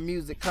got more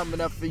music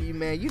coming up for you,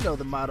 man. You know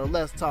the motto.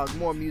 Let's talk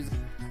more music.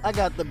 I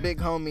got the big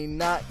homie,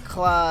 not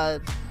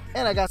Clyde.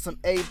 And I got some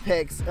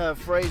Apex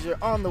Friezer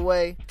on the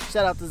way.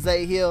 Shout out to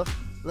Zay Hill.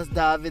 Let's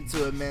dive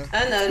into it, man.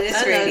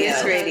 Unnoticed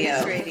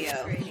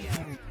Radio.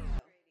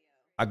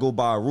 I go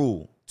by a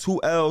rule.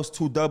 2 L's,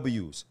 2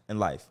 W's in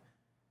life.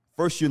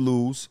 First you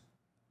lose,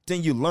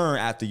 then you learn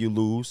after you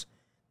lose,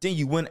 then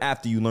you win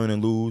after you learn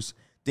and lose,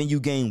 then you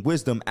gain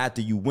wisdom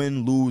after you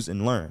win, lose,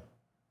 and learn.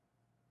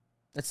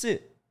 That's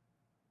it.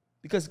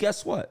 Because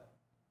guess what?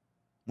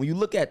 When you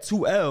look at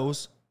 2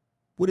 L's,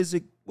 what is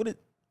it? What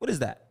is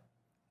that?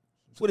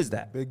 What is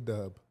that? Big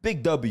dub.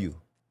 Big W.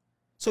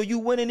 So you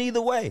win in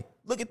either way.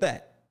 Look at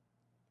that.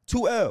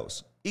 2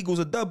 L's equals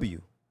a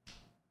W.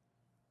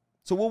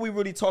 So what we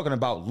really talking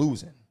about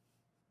losing?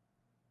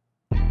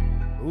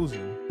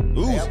 Losing.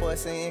 Hey, that boy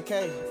saying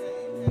K.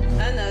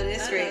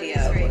 Unnoticed Radio.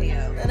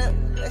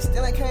 Man, they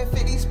still ain't can't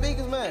fit these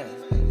speakers, man.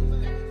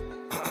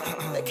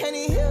 They can't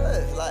even hear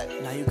us. Like,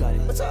 now you got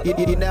it. What's up?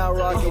 You now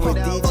rocking with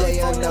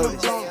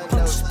DJ-Unnoticed. Put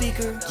the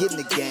speaker. Get in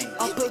the game.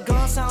 I put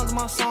gun sounds in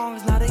my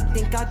songs. Now they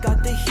think I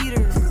got the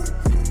heater.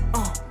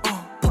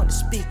 Pump the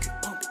speaker.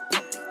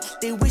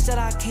 They wish that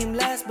I came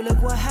last, but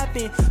look what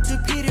happened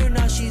to Peter.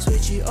 Now she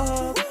switch it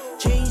up,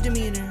 change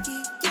demeanor.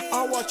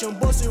 I watch them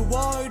bust it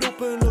wide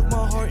open, look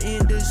my heart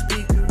in the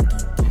speaker.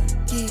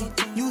 Yeah,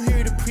 you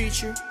hear the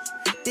preacher.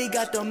 They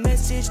got the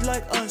message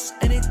like us,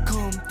 and it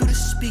come through the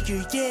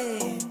speaker.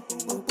 Yeah.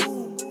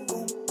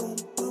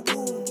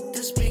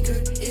 The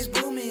speaker is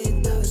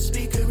booming. The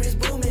speaker is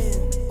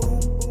booming.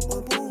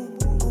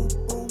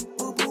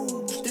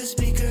 The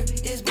speaker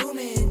is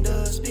booming.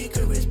 The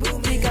speaker is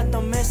booming. They got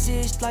the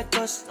message like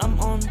us. I'm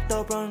on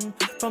the run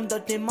from the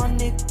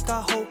demonic.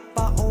 I hope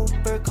I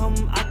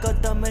overcome. I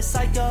got the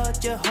Messiah,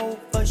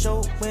 Jehovah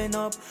showing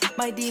up.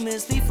 My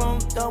demons leave from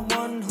the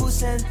one who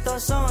sent the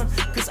sun.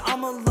 Cause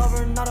I'm a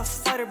lover, not a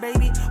fighter,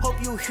 baby.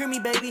 Hope you hear me,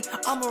 baby.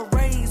 I'm a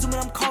raise, when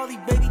I'm Carly,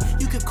 baby.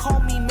 You could call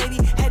me, maybe.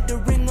 Had to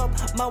ring up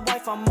my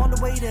wife. I'm on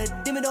the way to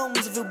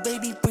Dimmadonsville,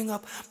 baby. Bring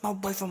up my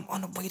wife. I'm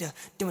on the way to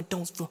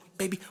Dimmadonsville,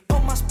 baby.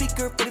 Put my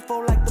speaker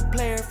 44 like the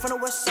player. From the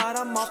west side,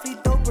 I'm awfully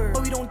doper.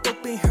 But we don't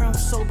dope in here, I'm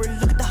sober.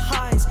 Look at the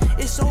highs,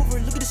 it's over.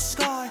 Look at the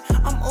sky.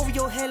 I'm over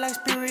your head like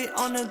spirit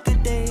on a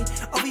good day.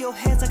 Over your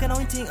heads like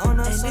anointing on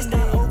a Sunday.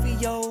 And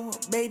it's not OVO,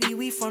 baby,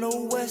 we from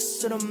the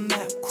west of the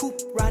map.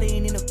 Coupe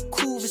riding in a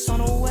coupe, it's on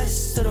the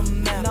west of the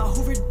map. Now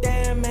Hoover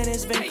Dam, man,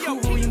 it's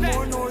Vancouver. We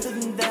more northern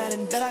than that,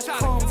 and that I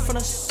come from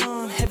the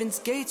sun. Heaven's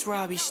gates where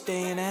I be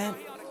staying at.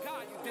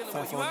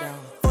 44 down.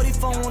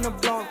 44 on the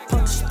block,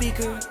 punch the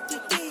speaker.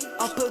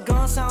 I put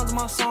gun sounds in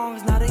my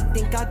songs, now they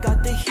think I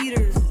got the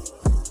heaters.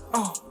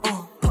 Pump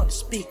the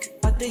speaker,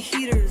 got the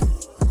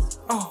heaters.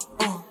 Pump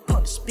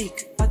the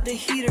speaker, got the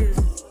heaters.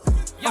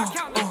 Y'all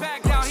count the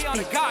bag down here on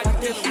the God,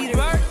 you did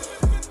bird.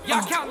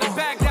 Y'all count the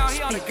bag down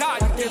here on the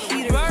God, you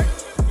did bird.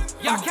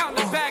 Y'all count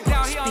the bag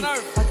down here on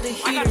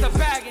earth. I got the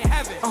bag in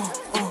heaven.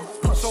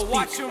 So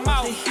watch your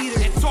mouth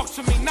and talk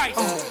to me nice.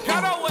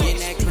 Got away.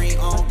 Getting that green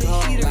on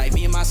go. Like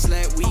me and my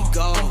slut, we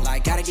go.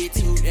 Like gotta get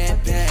to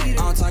that bag.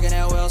 I'm talking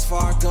that Wells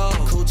Fargo.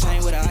 Cool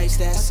chain with the ice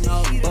that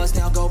snow. Bust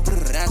down, go brr,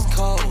 that's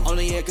cold.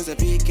 Only here cause a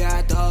big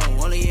guy though.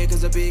 Only here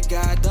cause a big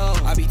guy though.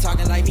 I be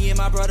talking like me and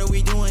my brother,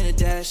 we doing a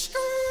dash.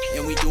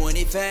 and we doing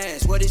it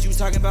fast. What is you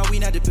talking about? We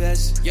not the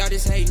best. Y'all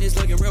just hating, it's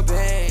looking real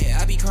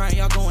bad. I be crying,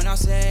 y'all going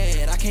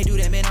outside. I can't do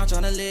that, man, I'm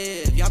tryna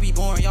live. Y'all be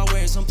boring, y'all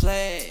wearing some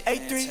plaid.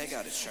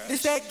 8-3,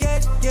 this that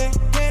gas, yeah.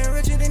 Getting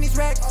richer than these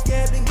racks,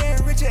 yeah. Been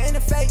getting richer in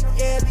the fake,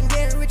 yeah. Been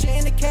getting richer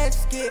in the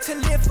casket. To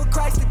live for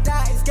Christ, to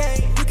die is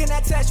gain. You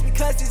cannot touch me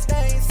cause it's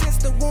stained. Since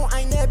the womb,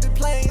 I ain't never been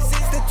playing.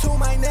 Since the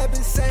tomb, I ain't never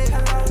been sane.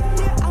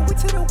 Yeah, I went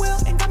to the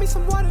well and got me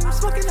some water.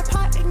 Smoking the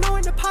pot,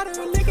 ignoring the potter.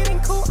 Liquor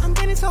ain't cool, I'm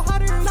getting so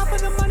hotter. Not for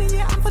the money,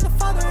 yeah, I'm for the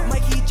father.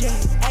 MvkeeyJ,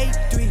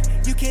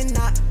 8-3, you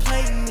cannot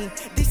play me.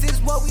 This is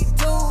what we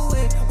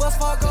doing. Wells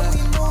Fargo,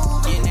 we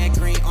moving. Getting that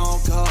green on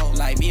gold.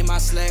 Like me and my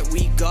slut,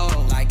 we go.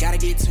 Like gotta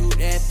get to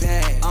that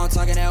bag. I'm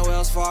talking that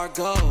Wells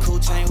Fargo. Cool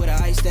chain with the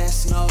ice that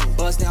snow.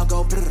 Bust down,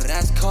 go brr,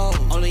 that's cold.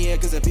 Only here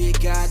cause a big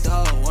guy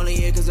though. Only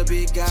here cause a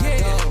big guy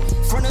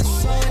though. From the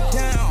sun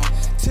down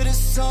to the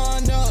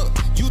sun up,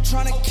 you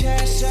tryna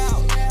cash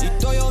out, you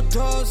throw your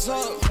doors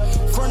up.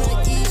 From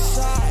the east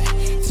side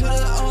to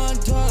the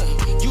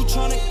under, you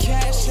tryna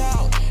cash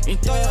out, and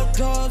throw your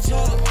doors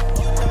up.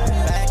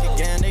 Back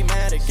again, they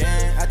mad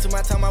again. I took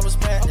my time, I was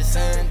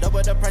practicing.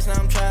 Double the price, now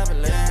I'm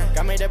traveling.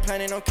 Got made that plan,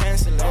 ain't no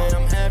canceling.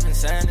 I'm heaven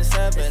sent, it's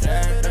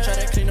evident. Don't try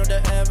to clean up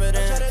the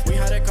evidence. We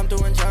had to come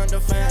through and join the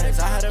fans.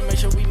 I had to make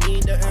sure we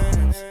meet the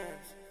ends.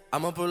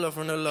 I'ma pull up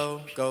from the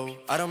low, go.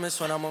 I don't miss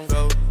when I'm on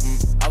go.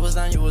 I was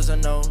down, you was a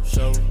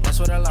no-show. That's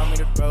what allowed me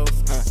to grow.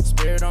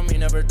 Spirit on me,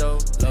 never low.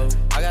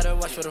 I gotta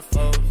watch for the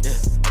foes. Yeah,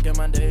 I get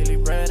my daily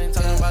bread. Ain't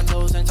talking about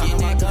toes, ain't talking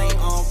about green gold.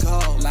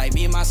 on gold. Like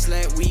me and my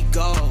slut, we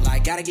go.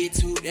 Like gotta get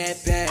to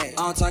that bag.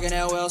 I'm talking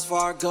that Wells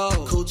Fargo.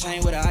 Cool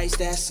chain with the ice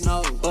that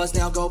snow. Bust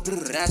down, go brr,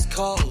 that's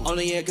cold.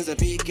 Only here cause a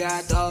big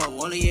guy though.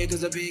 Only here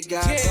cause a big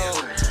guy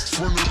though.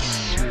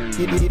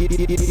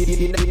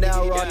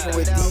 Now rocking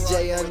with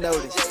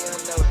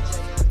DJ-Unnoticed.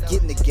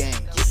 Get in the game.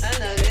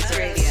 Unnoticed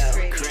Radio.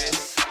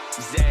 Chris,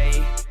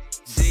 Zay,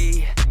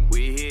 Z,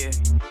 we here.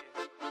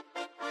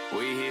 We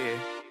here.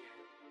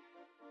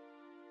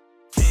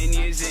 10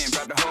 years in,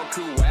 brought the whole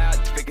crew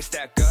out to pick a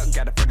stack up,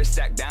 gotta put a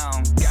stack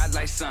down. God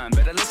like son,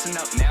 better listen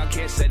up now.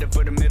 Can't set it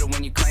for the middle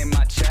when you claim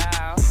my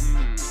child.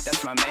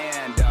 That's my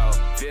man, though.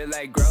 Feel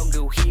like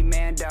Grogu,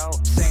 He-Man, though.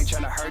 Ain't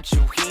tryna hurt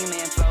you,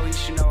 He-Man flow. You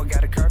should know I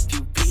got a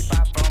curfew. Peep,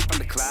 I phone from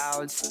the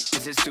clouds.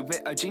 Is it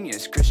stupid or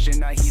genius?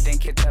 Christian or heathen,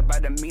 can't tell by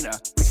the demeanor.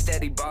 We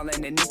steady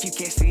ballin', and if you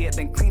can't see it,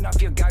 then clean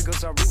off your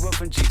goggles or reroll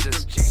from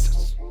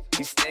Jesus.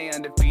 We stay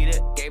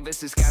undefeated, gave us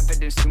this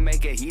confidence to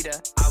make a heater.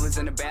 I was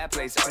in a bad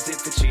place, I was it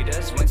for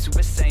cheaters. Went Super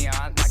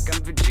Saiyan like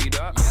I'm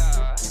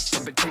Vegeta. So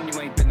pretend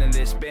you ain't feeling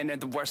this, been in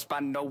the worst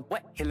spot, know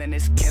what? Healing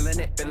is killing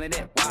it, feeling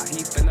it. While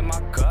he filling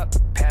my cup,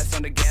 pass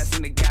on the gas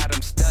and the God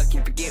I'm stuck.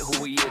 Can't forget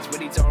who he is,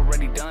 what he's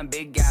already done.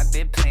 Big guy,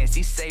 big plans,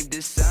 he saved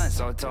his son.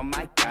 So I told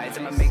my guys,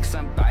 I'ma make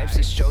some vibes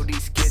and show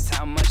these kids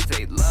how much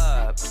they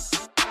love.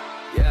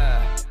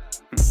 Yeah,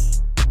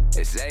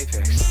 it's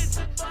Apex.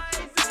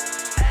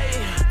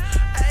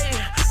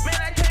 Man,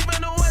 I came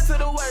from the worst to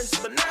the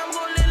worst, but now I'm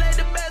gonna live like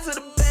the best of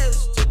the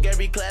best. Took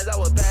every class, I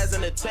was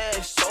passing the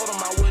test. Told them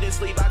I wouldn't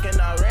sleep, I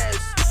cannot rest.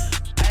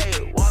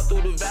 Hey, walk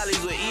through the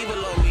valleys with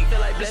evil on me.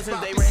 Feel like blessings,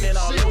 they raining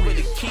all over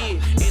the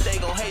kid. If they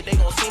gon' hate, they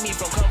gon' see me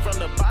come from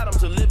the bottom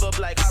to live up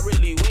like I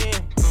really win.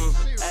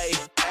 Hey,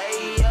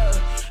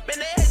 man,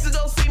 they hate to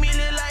go see me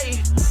live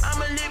life.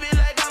 I'ma live it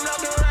like I'm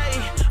looking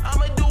right.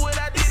 I'ma do what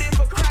I did it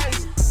for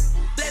Christ.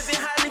 Blessing,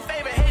 highly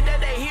favored, hate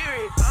that they hear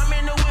it. I'm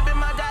in the whip and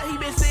my God, he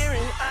been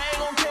steering. I ain't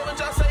gon' care what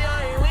y'all say,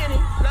 I ain't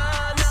winning.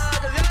 Nah,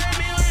 cause y'all ain't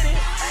been winning.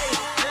 Hey,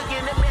 look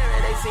in the mirror,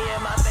 they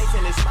seeing my face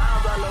and it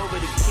smiles all over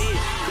the kid.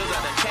 Cause I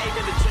done came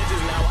to the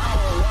trenches, now I'm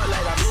on war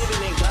like I'm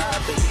living in God.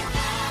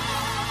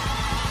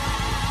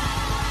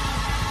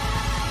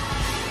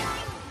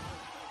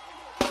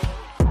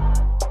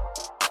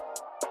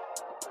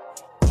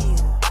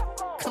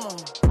 Come on.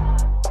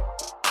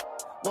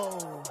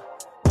 Whoa.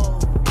 Oh,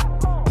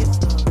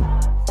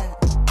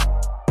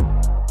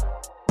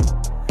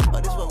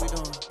 this what we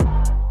doing.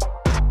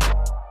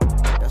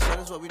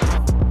 That's what we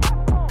doing.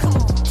 Come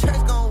on,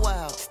 church gone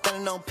wild.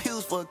 Standing on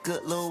pews for a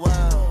good little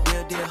while.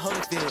 Real deal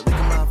Holyfield, look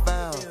at my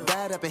file.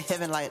 Died up in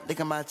heaven like, look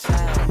at my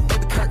child.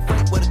 Baby Kirk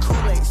Frank with a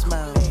Kool-Aid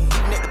smile.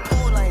 Even at the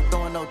pool, I ain't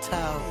throwing no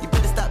towel. You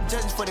better stop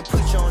judging before they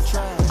put you on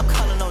trial. I'm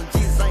calling on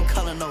Jesus, I ain't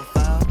calling no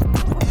foul.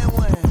 And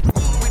when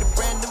we the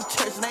brand new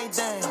church and they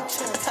dang.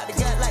 That's how they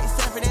got like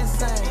Sanford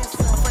insane.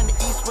 I'm from the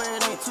east where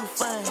it ain't too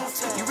fun.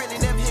 You really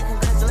never hear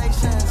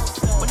congratulations.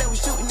 When they was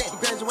shooting at the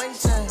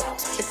graduation,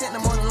 they sent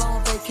them on a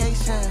long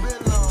vacation.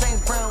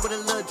 James Brown with a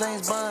little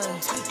James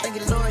Bond. Thank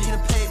you Lord, he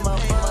done paid my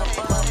bond.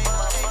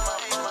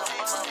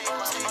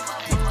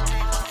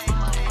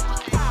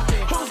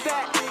 Who's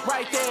that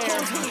right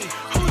there?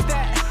 Who's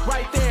that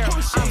right there?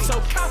 I'm so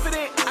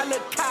confident, I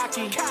look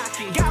cocky.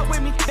 Got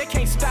with me, they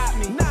can't stop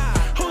me.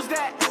 Who's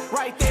that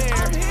right there?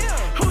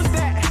 Who's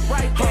that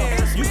right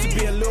there? Used to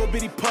be a little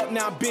bitty pup,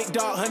 now I'm big hot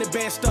dog, 100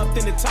 band stuffed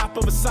in the top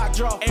of a sock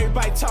drawer.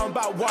 Everybody talking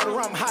about water,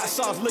 I'm hot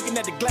sauce. Looking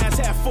at the glass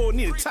half full,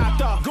 need a top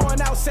off.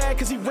 Going outside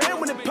cause he ran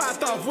when it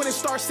popped off. When it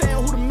started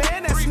saying who the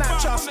man, that's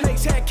not y'all.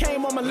 Snakes head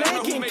came on my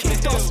leg, getting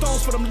kicked off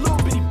stones for them little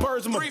bitty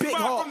birds. I'm a big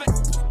hawk.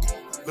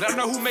 But I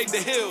know who made the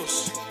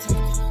hills.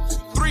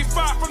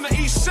 3-5 from the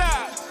east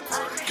side.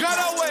 God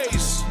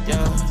always.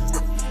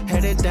 Yeah,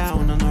 headed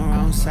down on the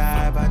wrong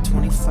side by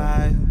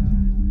 25.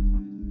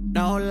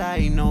 No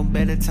light, no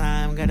better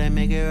time, gotta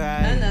make it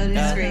right.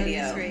 Unnoticed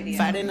radio.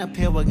 Fighting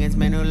uphill against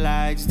men who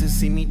lies to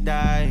see me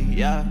die,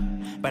 yeah.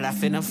 But I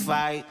finna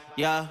fight,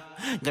 yeah.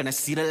 Gonna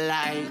see the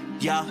light,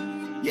 yeah.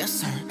 Yes,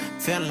 sir.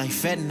 Feeling like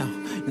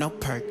fentanyl, no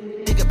perk.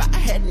 Think about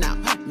head now,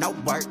 no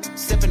work.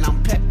 Sipping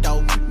on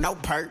Pepto, no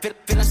perk.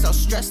 Feeling so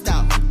stressed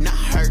out, not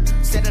hurt.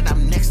 Said that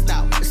I'm next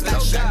out, it's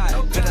not sure.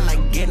 Feeling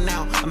like getting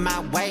out of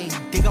my way.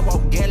 Think I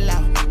won't get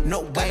out,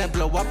 no way. Gotta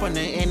blow up on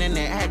the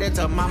internet. Had to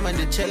tell mama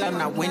to chill, I'm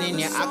not winning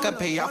yet. I could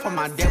pay off on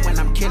my debt when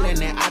I'm killing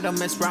it. I don't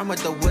mess around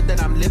with the wood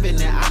that I'm living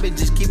in. I've been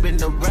just keeping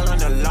the real on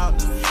the lock.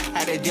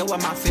 Had to deal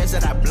with my fears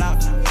that I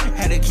blocked.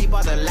 Had to keep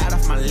all the light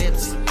off my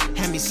lips.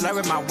 Had me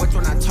slurring my words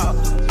when I talk.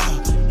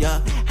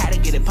 Yeah, had to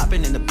get it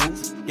popping in the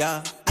booth.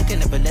 Yeah, I can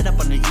never let up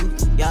on the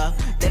youth. Yeah,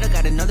 they don't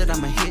gotta know that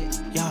I'm a hit.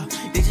 Yeah,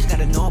 they just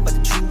gotta know about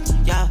the truth.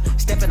 Yeah,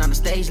 stepping on the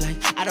stage like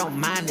I don't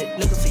mind it.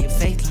 Looking for your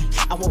faith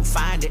like I won't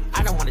find it.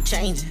 I don't wanna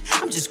change it.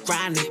 I'm just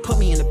grinding. Put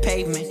me in the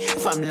pavement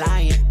if I'm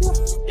lying.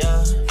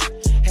 Yeah,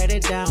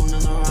 headed down on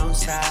the wrong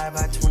side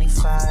by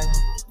 25.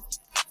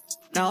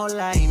 No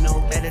light,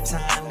 no better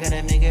time.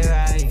 Gotta make it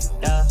right.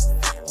 Yeah,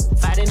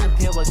 fighting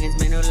uphill against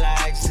men who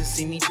lies to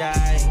see me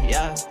die.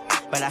 Yeah.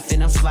 But I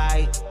finna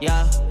fight,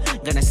 yeah.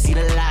 Gonna see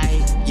the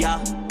light, yeah.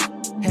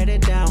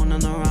 Headed down on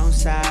the wrong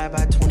side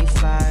by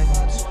 25.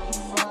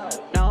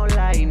 No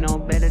light, no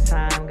better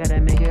time.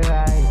 Gotta make it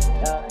right,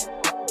 yeah.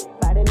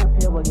 Fighting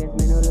uphill against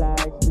men who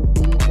lies to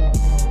see me die.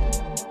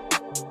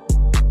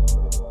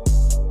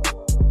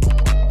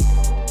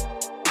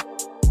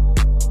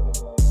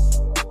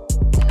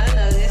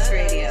 Unnoticed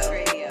radio.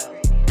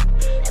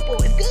 That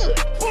boy is good.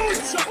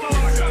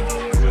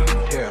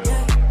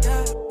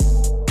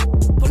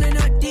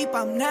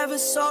 I'm never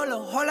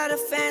solo, whole lot of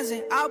fans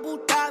in Abu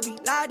Dhabi,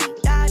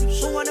 la-di-da-di.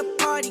 Who wanna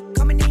party,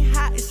 coming in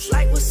hot, it's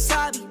like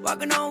wasabi.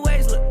 Walking on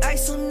waves, look like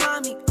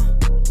tsunami.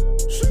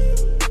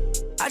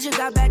 I just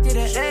got back to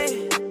the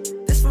A.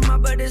 This for my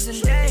brothers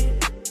and they.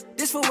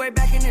 This for way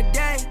back in the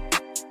day.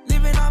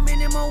 Living on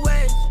minimum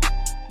wage.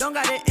 Don't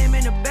got an M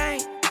in the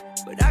bank,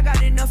 but I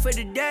got enough for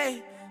the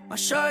day. My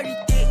shorty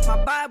thick,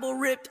 my Bible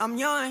ripped. I'm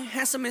young,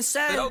 handsome and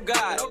sad. Oh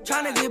God,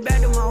 trying to get back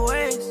to my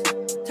ways.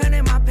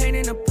 Turning my pain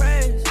into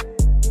praise.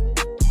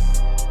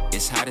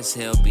 It's hot as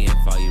hell being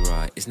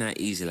Fire. It's not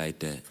easy like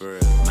that. For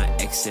real. My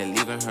ex said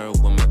leaving her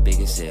with my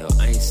biggest L.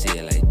 I ain't see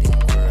it like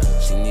that. For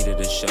real. She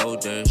needed a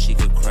shoulder she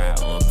could cry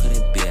on.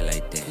 Couldn't be it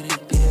like that.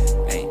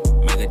 Hey,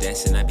 Mykael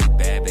dancing, I be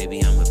bad,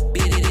 baby. I'm a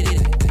bit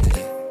it.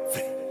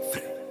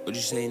 What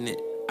you saying that?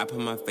 I put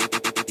my faith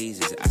in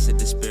Jesus. I said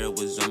the spirit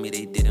was on me,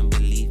 they didn't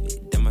believe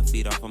it. Then my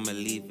feet off, I'ma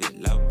leave it.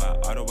 Love by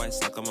all the white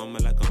sock, I'm on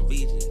like I'm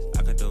Regis.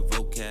 I got the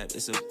vocab,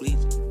 it's a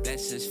breeze.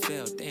 Blessings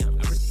fell, damn,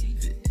 I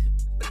received it.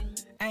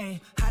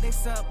 Ayy,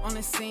 hottest up on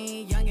the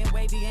scene, young and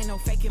wavy, ain't no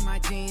faking my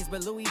jeans.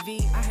 But Louis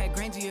V, I had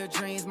grandeur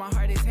dreams. My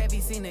heart is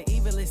heavy, seen the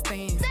evilest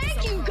things.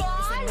 Thank you,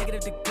 God. It's a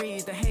negative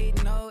degrees, the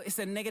hate, no, it's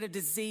a negative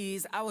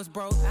disease. I was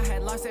broke, I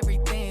had lost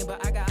everything,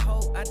 but I got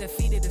hope, I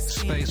defeated the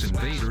scheme. Space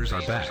Invaders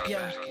are back.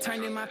 Yeah,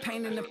 turned in my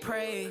pain into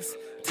praise.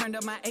 Turned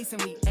up my ace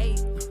and we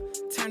ate.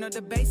 Turned up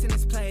the bass in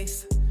this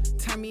place.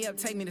 Turn me up,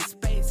 take me to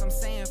space. I'm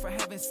saying for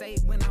heaven's sake,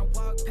 when I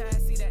walk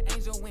past, see the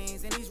angel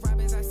wings. And these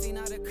robins, I seen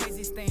all the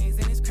craziest things.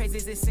 And it's crazy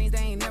as it seems, they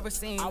ain't never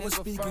seen. I was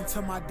speaking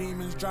to my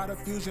demons, draw the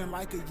fusion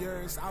like a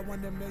yours. I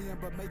want $1 million,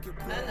 but make it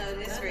play.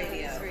 Unnoticed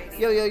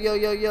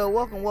radio. Yo,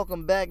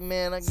 welcome back,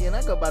 man. Again,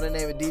 I go by the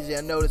name of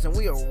DJ-Unnoticed, and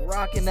we are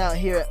rocking out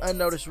here at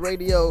Unnoticed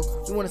Radio.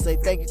 We want to say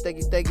thank you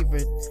for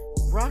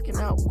rocking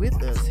out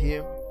with us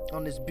here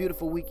on this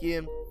beautiful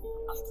weekend.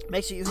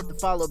 Make sure you hit the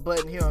follow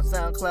button here on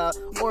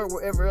SoundCloud or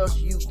wherever else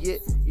you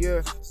get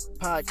your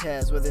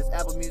podcast, whether it's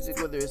Apple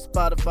Music, whether it's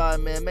Spotify,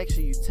 man. Make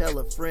sure you tell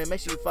a friend. Make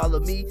sure you follow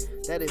me.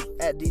 That is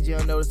at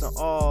DJ-Unnoticed on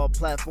all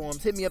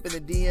platforms. Hit me up in the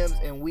DMs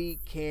and we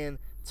can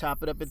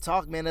chop it up and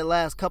talk, man. The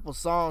last couple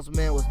songs,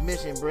 man, was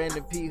Mission,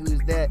 BrvandonP, Who's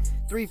That,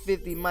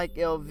 350,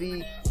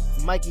 MvkeeyJ,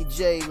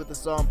 MvkeeyJ with the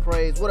song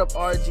Praise. What Up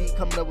RG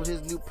coming up with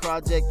his new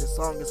project. The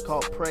song is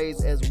called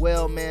Praise as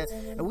well, man.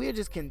 And we are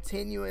just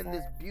continuing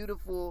this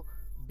beautiful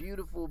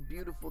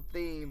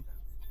theme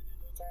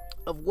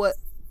of what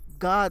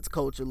God's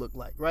culture look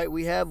like, right?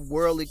 We have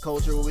worldly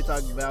culture where we're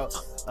talking about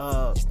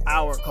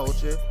our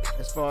culture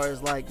as far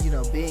as like, you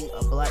know, being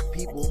a black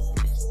people.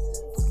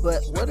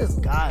 But what is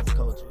God's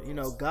culture? You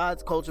know,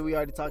 God's culture, we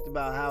already talked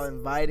about how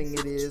inviting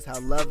it is, how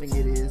loving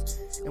it is.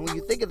 And when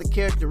you think of the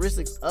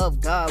characteristics of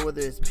God,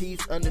 whether it's peace,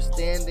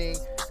 understanding,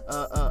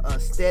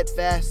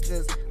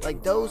 steadfastness.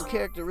 Like, those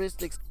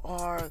characteristics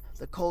are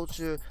the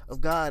culture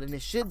of God, and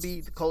it should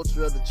be the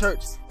culture of the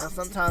church. Now,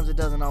 sometimes it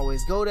doesn't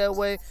always go that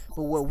way,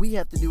 but what we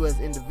have to do as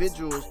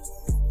individuals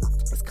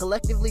is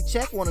collectively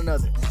check one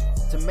another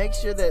to make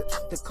sure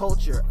that the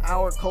culture,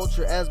 our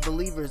culture as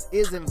believers,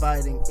 is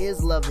inviting,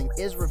 is loving,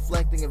 is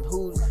reflecting of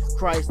who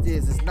Christ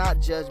is. It's not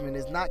judgment,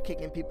 it's not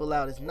kicking people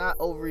out, it's not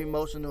over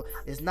emotional,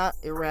 it's not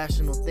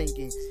irrational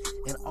thinking.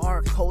 And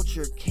our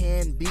culture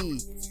can be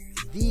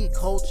the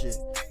culture,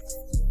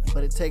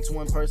 but it takes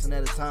one person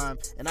at a time.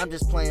 And I'm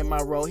just playing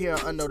my role here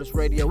on Unnoticed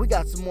Radio. We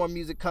got some more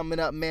music coming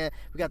up, man.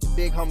 We got the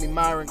big homie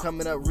Myron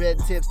coming up, Red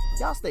Tips.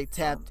 Y'all stay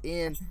tapped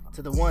in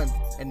to the one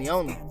and the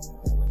only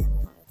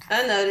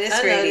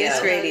Unnoticed Radio.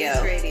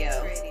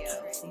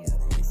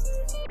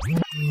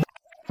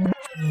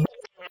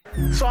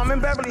 So I'm in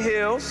Beverly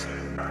Hills,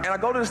 and I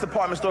go to this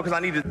department store because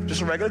I needed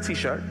just a regular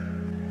t-shirt.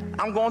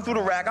 I'm going through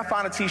the rack, I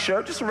find a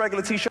t-shirt, just a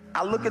regular t-shirt.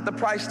 I look at the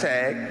price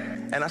tag,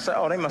 and I say,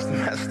 oh, they must have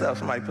messed up.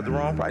 Somebody put the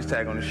wrong price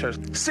tag on the shirt.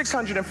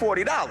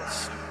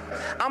 $640.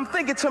 I'm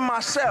thinking to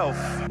myself,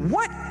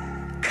 what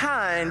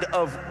kind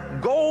of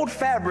gold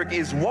fabric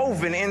is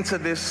woven into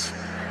this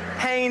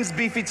Hanes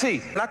beefy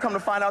tee? And I come to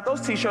find out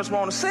those t-shirts were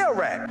on the sale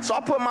rack. So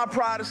I put my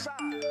pride aside.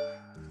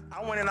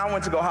 I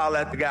went to go holler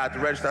at the guy at the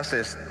register. I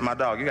said, my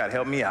dog, you gotta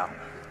help me out.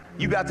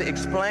 You got to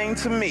explain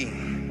to me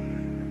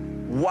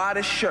why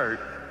this shirt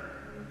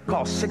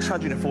cost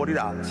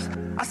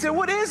 $640. I said,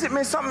 what is it,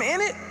 man? Something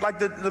in it? Like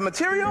the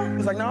material?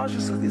 He's like, no,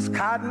 it's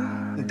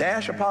cotton, and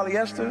dash or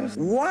polyester.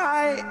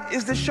 Why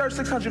is this shirt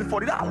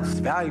 $640? It's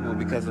valuable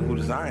because of who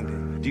designed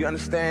it. Do you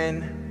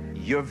understand?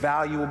 You're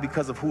valuable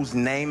because of whose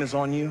name is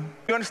on you.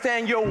 You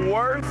understand your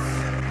worth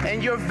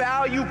and your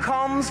value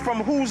comes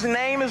from whose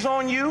name is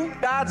on you?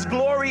 God's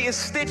glory is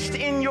stitched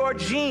in your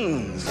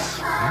jeans.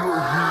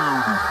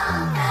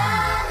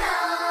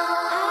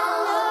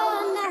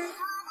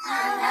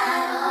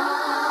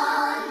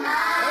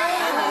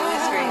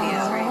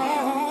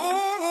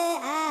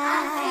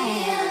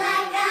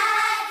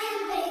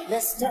 The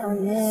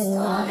storm is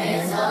over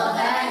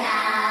now.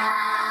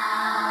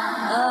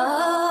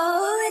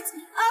 Oh, it's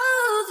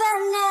over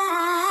now.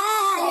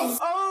 It's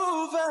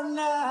over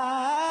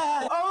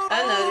now.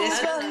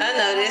 Unnoticed. Over now.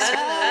 Over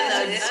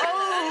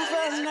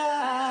now.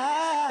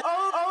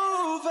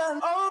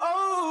 Over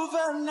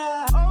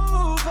now.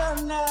 Over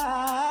now.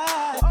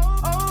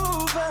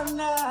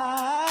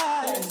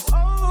 It's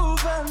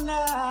over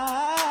now.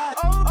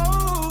 Over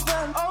now.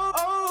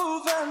 Over now.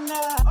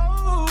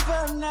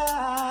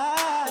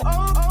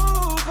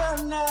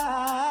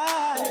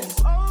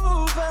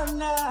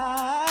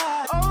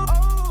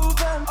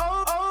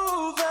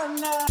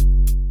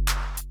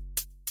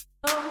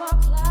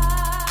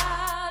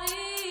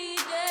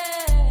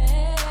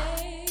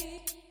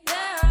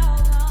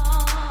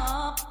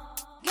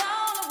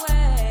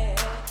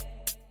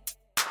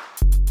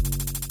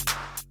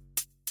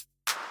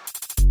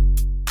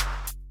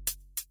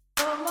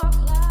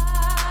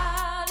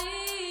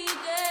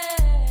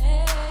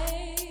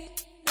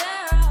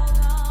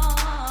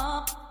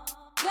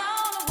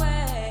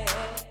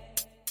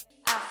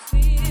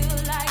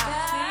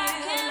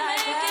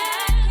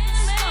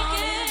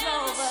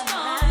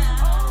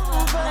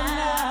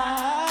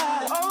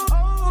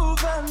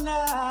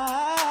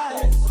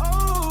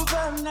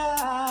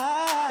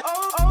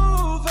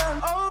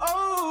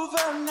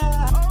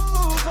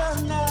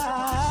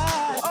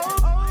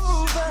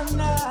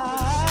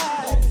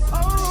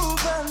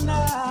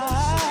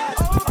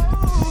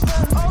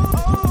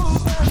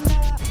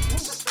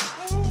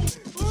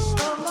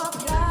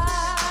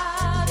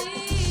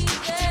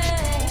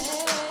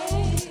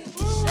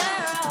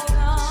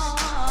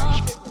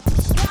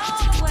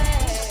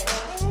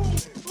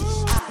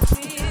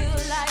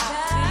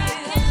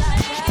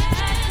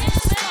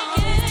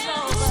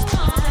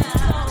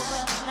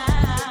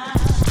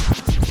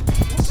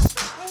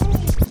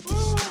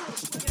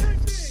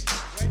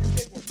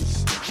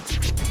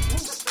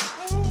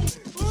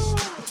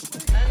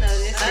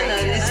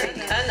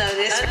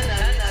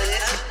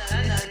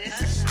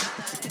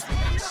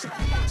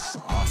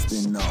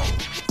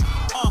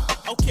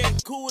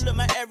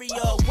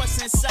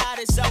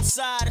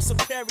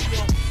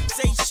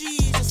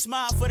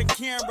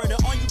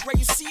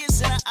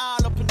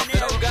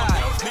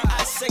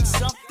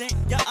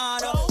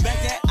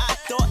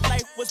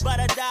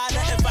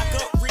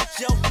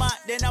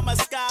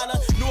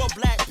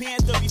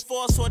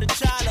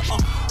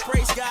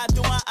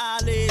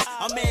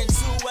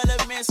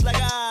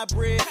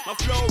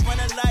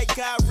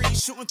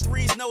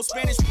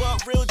 Spanish,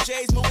 but real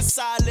J's moving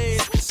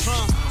silent.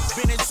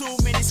 Been in too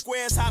many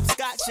squares,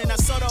 hopscotching. I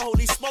saw the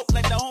holy smoke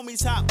like the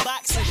homies hot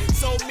boxing.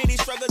 So many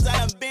struggles I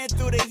done been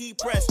through the heat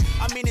press.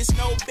 I mean, it's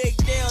no big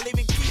deal,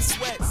 even Keid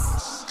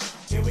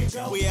sweats. Here we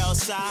go. We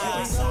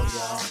outside. Here we go,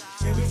 y'all.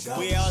 Here we go.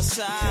 We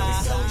outside.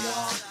 Here we go,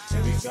 y'all.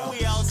 Here we go.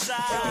 We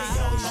outside. Here we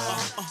go,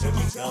 y'all. Here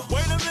we go.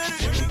 Wait a minute.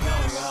 Here we go,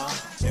 y'all.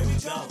 Here we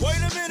go. Wait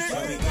a minute.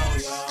 Here we go,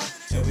 y'all.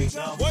 Here we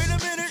go. Wait a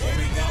minute. Here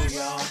we go,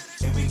 y'all.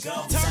 Here we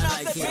go. Turn up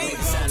the beat.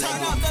 Turn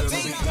up the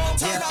beat.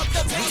 Turn up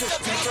the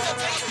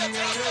beat.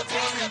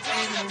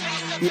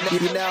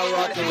 You're now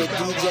rocking with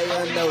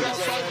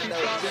DJ-Unnoticed.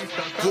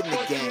 Get in the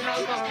game.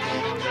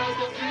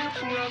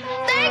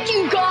 Thank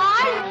you,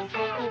 God!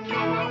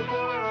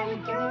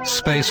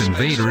 Space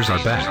Invaders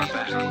are back.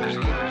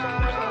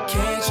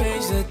 Can't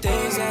change the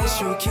things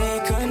that you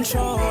can't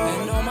control.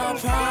 And all my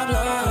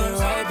problems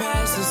right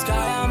past the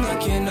sky. I'm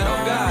looking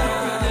up.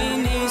 We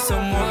need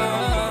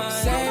someone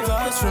save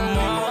us from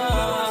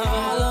all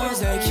problems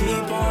that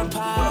keep on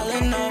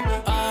piling up.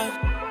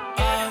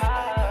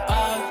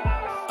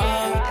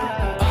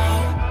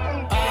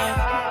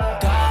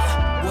 God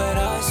with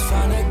us,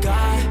 find a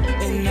God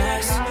in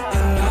us,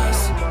 in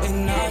us,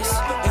 in us,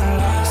 in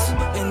us,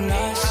 in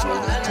us,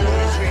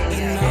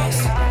 in us.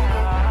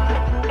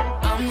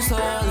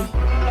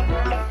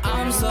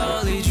 I'm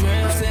slowly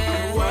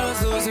drifting.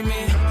 World's losing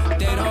me.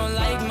 They don't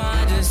like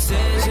my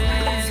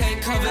decisions.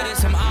 Take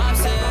confidence, I'm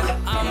opposite.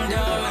 I'm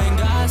done with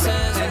God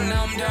says, and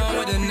I'm done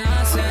with the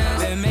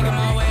nonsense. Been making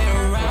my way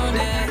around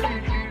it.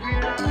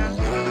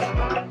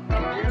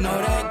 Know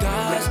that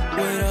God's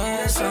with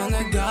us, on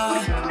the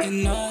God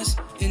in us,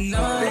 in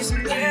us, in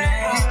us, in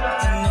us,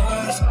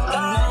 in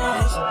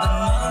us, in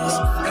us,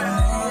 in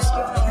us,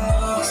 in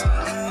us,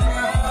 in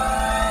us.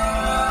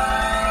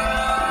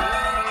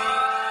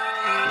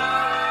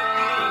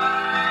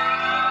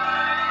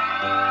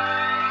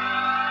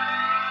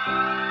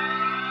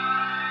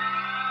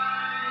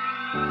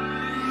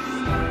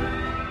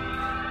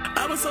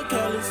 I was so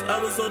careless, I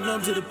was so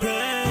numb to the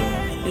pain.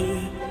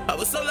 Yeah. I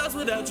was so lost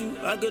without you,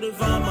 I couldn't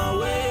find my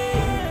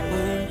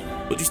way.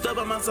 But you stuck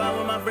by my side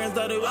when my friends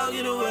started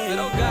walking away.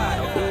 Oh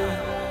God,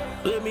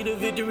 let me the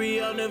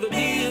victory, I'll never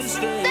be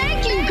astray.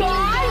 Thank you, God!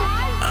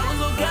 I was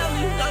so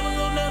careless, I was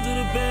so numb to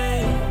the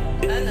pain.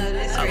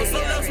 Yeah. I was so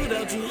lost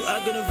without you, I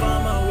couldn't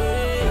find my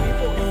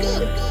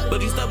way.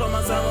 But you stuck by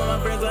my side when my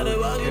friends started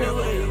walking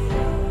away.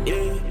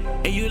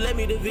 Yeah, and you let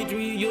me the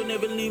victory, you'll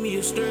never leave me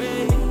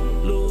astray,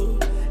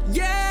 Lord.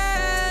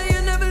 Yeah,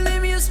 you never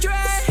leave me astray.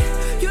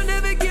 You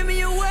never give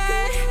me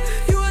away.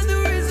 You are the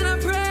reason I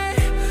pray.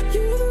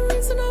 You are the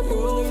reason I move. You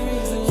are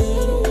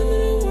the one that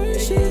I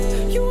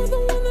worship. You are the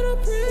one that I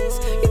praise.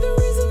 You're the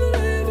reason that I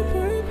have a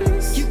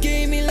purpose. You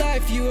gave me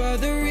life. You are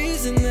the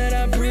reason that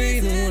I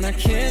breathe. And when I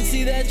can't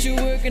see that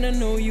you're working, I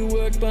know you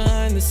work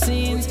behind the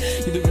scenes.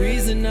 You're the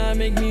reason I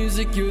make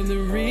music. You're the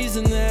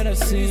reason that I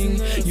sing.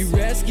 You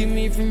rescue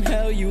me from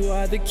hell. You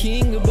are the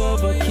king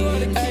above all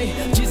kings. Hey,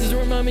 Jesus,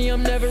 remind me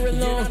I'm never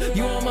alone.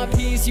 You are my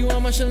peace, you are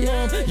my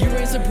shalom. You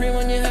reign supreme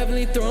on your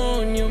heavenly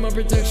throne. You're my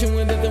protection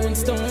when the other one's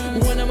stone.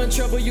 When I'm in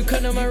trouble, you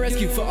come to my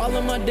rescue. For all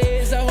of my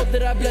days, I hope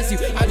that I bless you.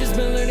 I just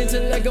been learning to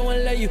let go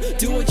and let you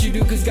do what you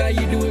do, cause God,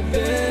 you do it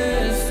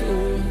best.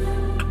 Ooh.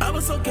 I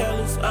was so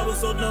careless, I was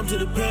so numb to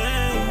the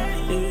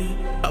pain.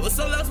 Yeah. I was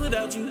so lost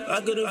without you,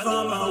 I couldn't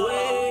find my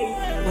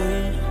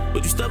way.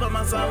 But you stuck by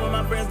my side when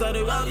my friends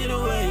started walking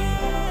away.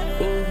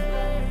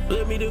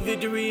 Let me the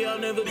victory, I'll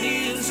never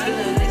be astray.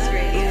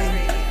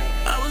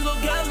 I was so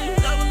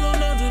careless, I was so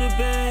numb to the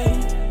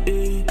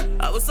pain.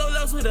 Yeah. I was so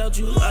lost without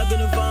you, I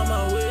couldn't find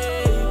my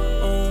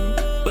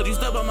way. But you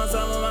stuck by my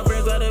side when my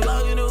friends started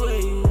walking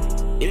away.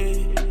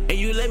 Yeah, and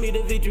you let me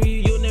the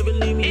victory, you'll never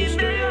leave me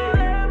astray.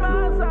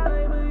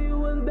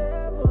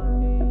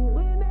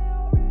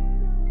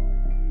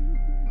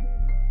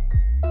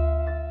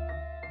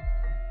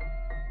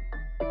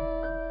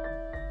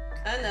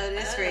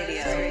 Unnoticed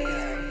Radio.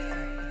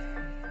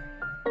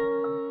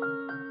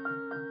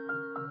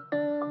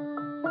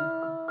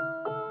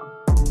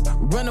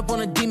 Run up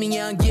on a demon,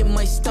 yeah, I'm getting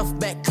my stuff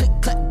back. Click,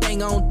 clack,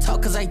 bang, I don't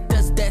talk, cause I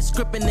does that.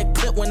 Script in the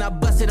clip when I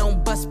bust it,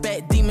 don't bust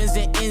back. Demons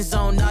in end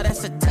zone, nah,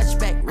 that's a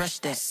touchback. Rush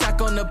that.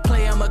 Sock on the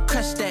play, I'ma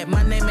crush that.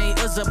 My name ain't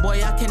Izza,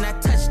 boy, I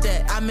cannot touch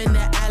that. I'm in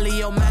the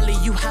alley, O'Malley,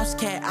 you house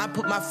cat. I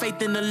put my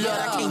faith in the Lord,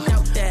 I can't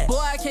doubt that. Boy,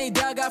 I can't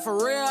doubt God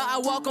for real. I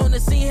walk on the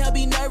scene, he'll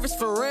be nervous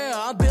for real.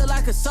 I'm built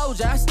like a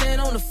soldier, I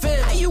stand on the field.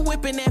 How you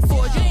whipping that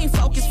Ford? You ain't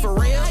focused for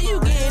real. How you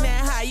getting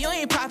that high? You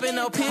ain't popping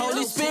no pills.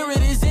 Holy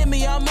Spirit is in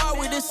me, I'm all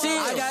with the seal.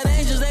 I got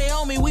angels, they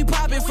on me, we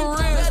popping for real.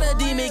 Better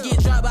demon get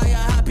dropped by a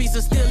hot piece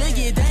of steel, it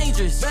get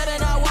dangerous. Better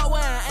not walk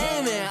where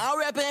I'm aiming. I'm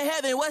repping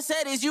heaven, what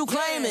set is you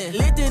claiming?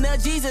 Lifting up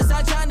Jesus,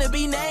 I'm trying to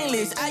be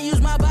nameless. I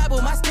use my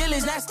Bible, my steel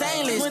is not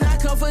stainless. When I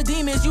come for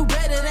demons, you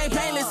bet it ain't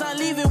painless. I'm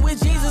leaving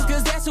with Jesus,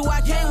 cause that's who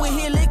I came with.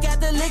 Here, lick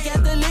after lick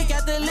after lick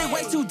after lick.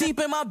 Way too deep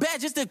in my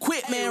bag just to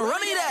quit, man.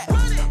 Run me that.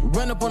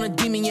 Run up on a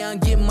demon, yeah, I'm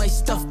getting my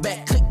stuff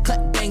back. Click,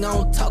 clack, bang, I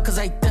don't talk, cause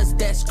I does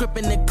that. Script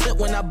in the clip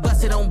when I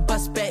bust it, don't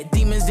bust back.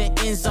 Demons in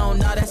end zone,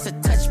 nah, that's a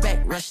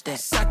touchback. Rush that.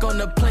 Sock on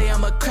the play,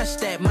 I'ma crush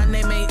that. My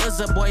name ain't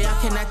Izza, boy,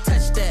 I cannot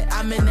touch that.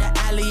 I'm in the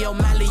alley,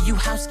 O'Malley, you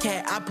house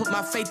cat. I put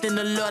my faith in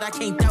the Lord, I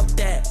can't doubt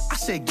that. I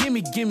said,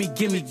 gimme, gimme,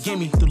 gimme,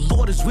 gimme. The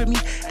Lord is with me,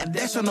 and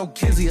that's on no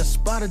kizzy. I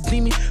spot a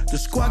demon, the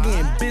squad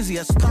getting busy.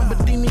 I stomp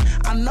a demon,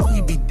 I know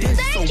he be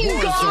dizzy. So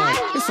war zone,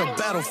 it's a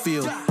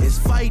battlefield. It's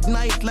fight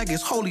night like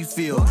it's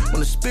Holyfield. When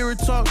the spirit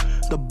talk,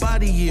 the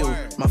body yield.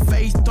 My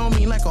face on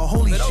me like a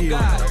holy shield.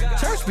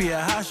 Church be a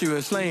house, you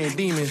are slaying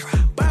demons.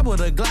 Bible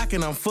the Glock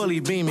and I'm fully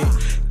beaming.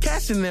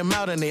 Casting them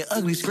out and they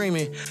ugly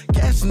screaming.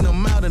 Casting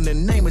them out in the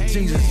name of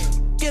Jesus.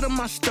 get him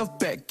my stuff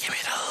back. Give me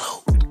the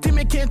loot.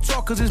 Demon can't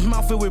talk cause his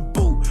mouth filled with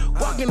boo.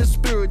 Walk in the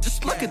spirit,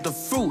 just look at the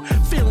fruit.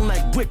 Feeling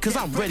like Wick cause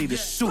I'm ready to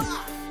shoot.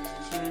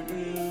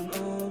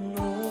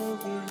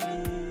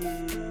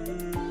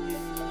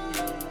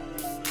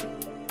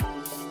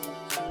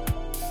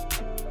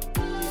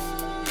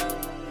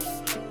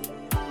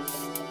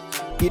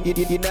 You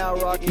now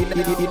rocking with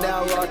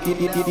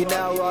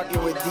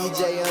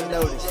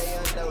DJ-Unnoticed.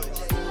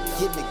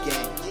 Get in the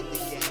game.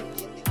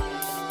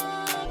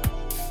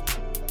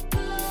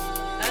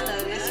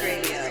 Unnoticed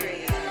Radio.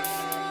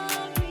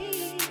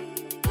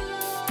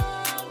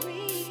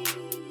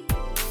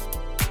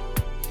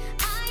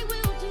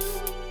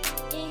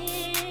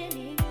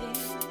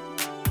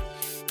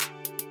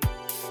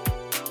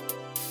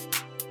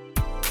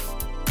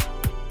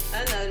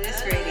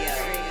 Unnoticed Radio.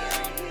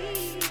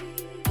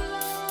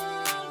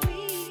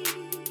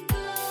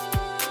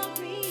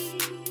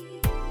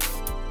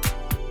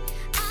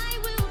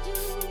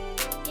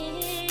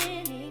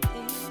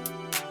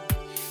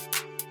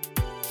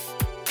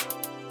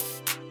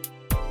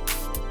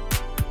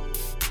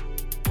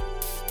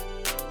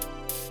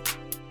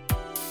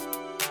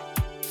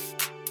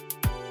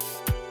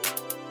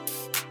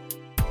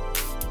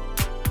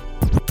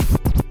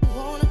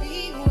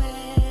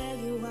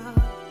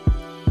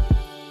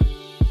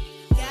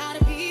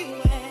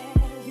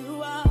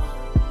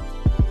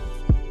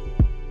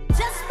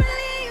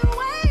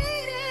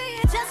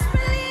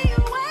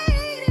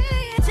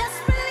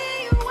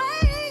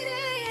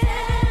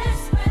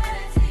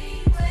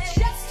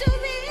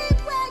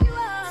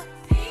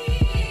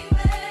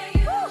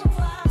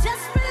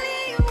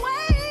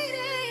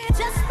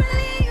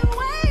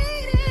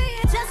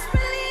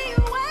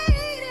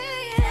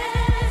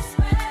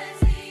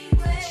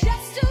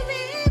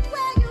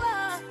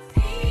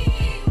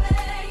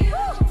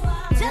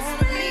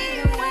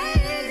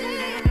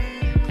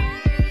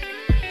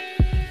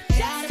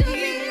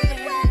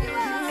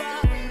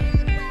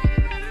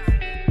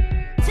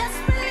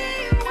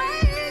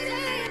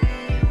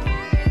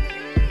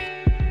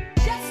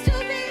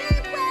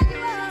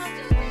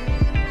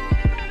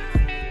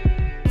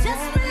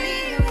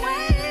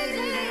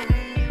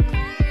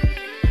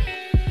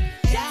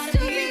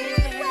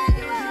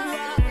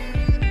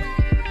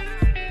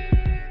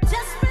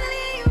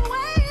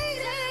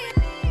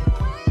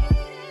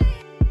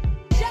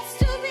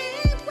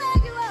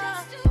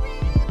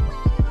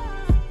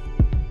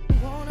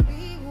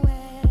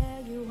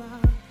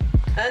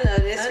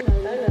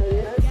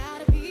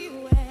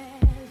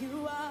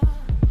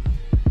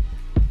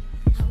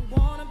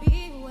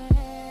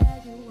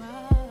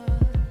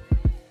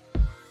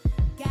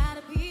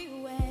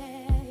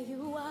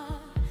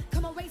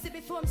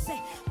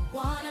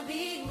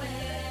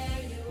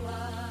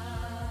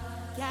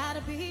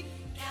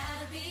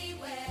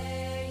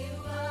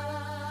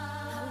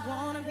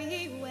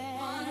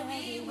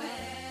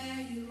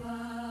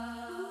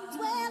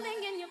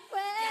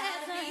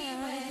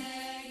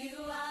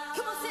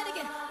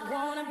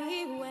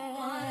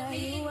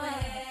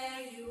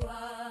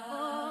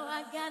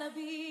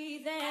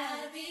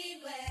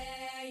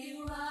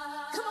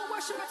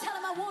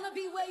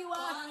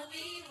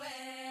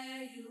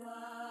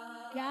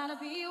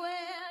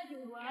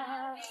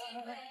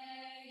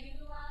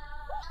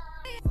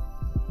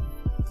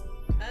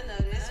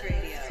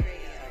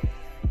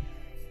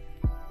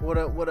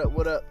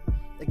 What up?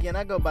 Again,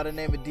 I go by the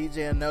name of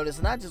DJ-Unnoticed,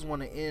 and I just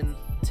want to end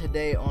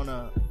today on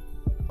a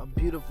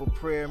beautiful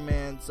prayer,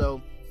 man.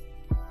 So,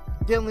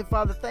 dear Heavenly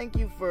Father, thank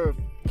you for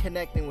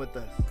connecting with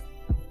us.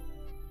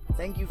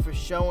 Thank you for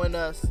showing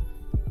us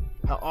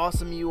how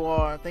awesome you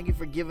are. Thank you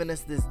for giving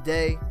us this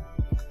day.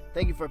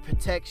 Thank you for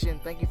protection.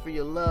 Thank you for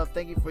your love.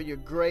 Thank you for your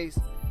grace.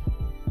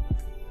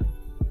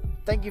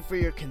 Thank you for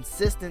your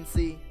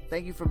consistency.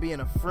 Thank you for being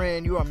a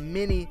friend. You are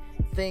many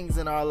things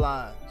in our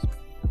lives.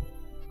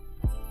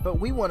 But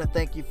we want to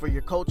thank you for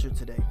your culture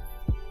today.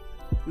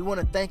 We want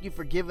to thank you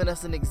for giving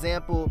us an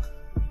example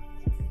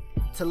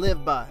to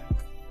live by,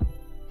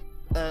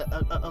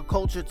 a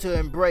culture to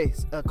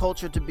embrace, a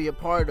culture to be a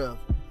part of,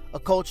 a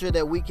culture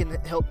that we can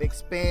help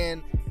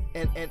expand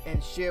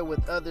and share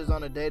with others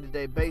on a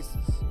day-to-day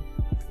basis.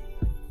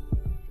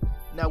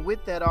 Now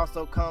with that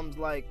also comes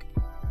like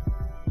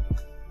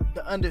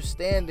the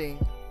understanding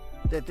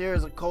that there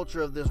is a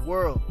culture of this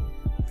world.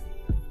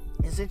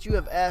 And since you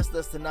have asked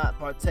us to not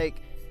partake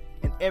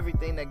in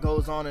everything that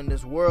goes on in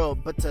this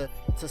world, but to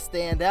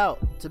stand out,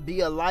 to be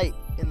a light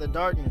in the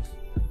darkness,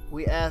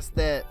 we ask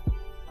that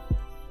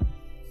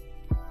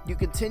you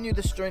continue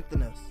to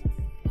strengthen us.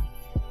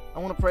 I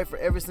want to pray for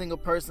every single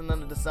person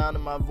under the sound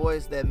of my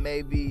voice that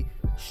may be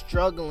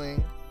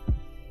struggling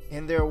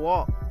in their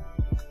walk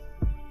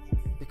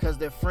because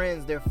their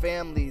friends, their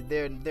family,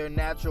 their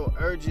natural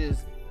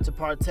urges to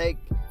partake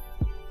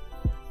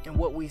in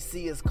what we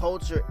see as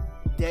culture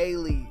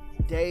daily.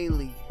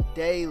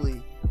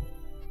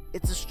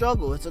 It's a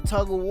struggle. It's a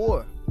tug of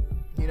war.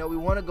 You know, we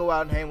want to go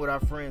out and hang with our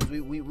friends. We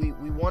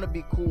want to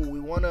be cool. We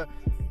want to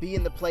be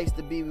in the place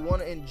to be. We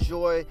want to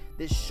enjoy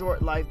this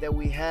short life that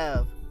we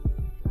have.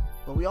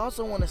 But we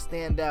also want to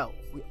stand out.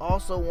 We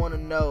also want to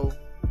know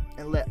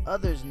and let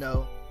others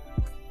know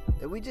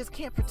that we just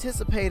can't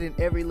participate in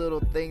every little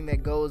thing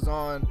that goes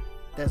on,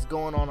 that's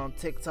going on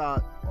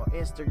TikTok or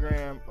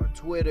Instagram or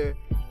Twitter,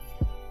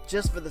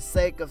 just for the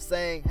sake of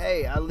saying,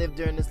 hey, I lived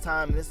during this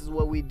time and this is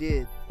what we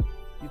did.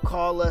 You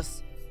call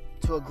us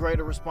to a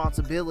greater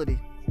responsibility.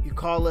 You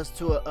call us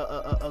to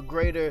a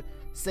greater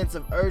sense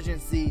of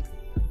urgency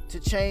to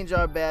change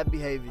our bad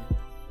behavior.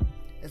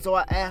 And so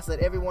I ask that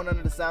everyone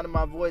under the sound of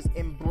my voice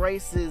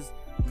embraces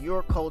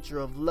your culture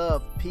of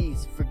love,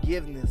 peace,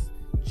 forgiveness,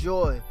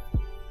 joy,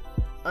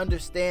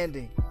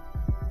 understanding,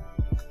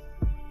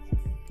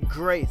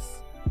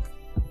 grace,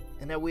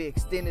 and that we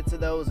extend it to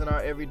those in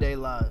our everyday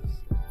lives.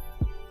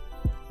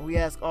 And we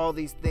ask all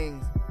these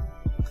things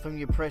from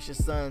your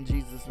precious Son,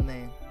 Jesus'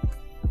 name.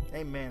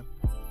 Amen.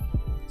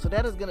 So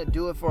that is going to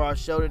do it for our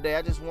show today.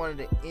 I just wanted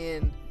to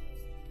end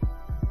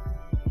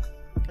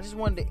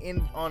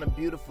on a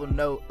beautiful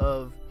note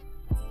of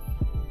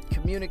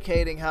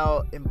communicating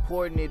how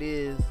important it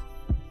is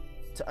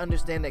to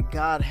understand that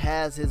God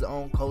has his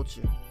own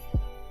culture.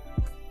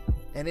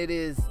 And it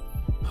is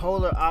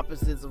polar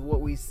opposites of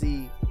what we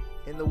see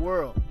in the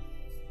world.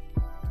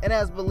 And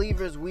as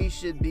believers, we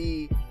should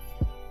be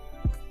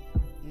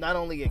not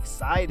only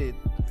excited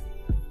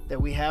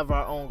that we have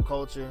our own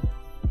culture,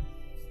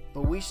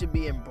 but we should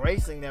be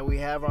embracing that we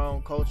have our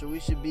own culture. We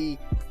should be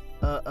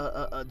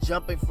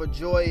jumping for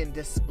joy and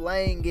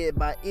displaying it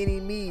by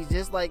any means,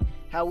 just like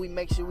how we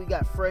make sure we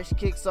got fresh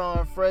kicks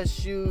on, fresh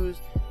shoes,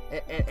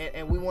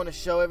 and we want to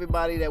show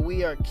everybody that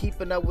we are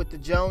keeping up with the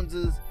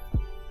Joneses.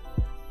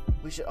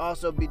 We should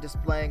also be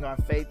displaying our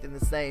faith in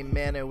the same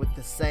manner, with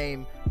the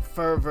same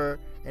fervor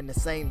and the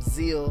same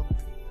zeal.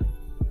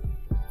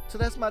 So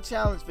that's my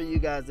challenge for you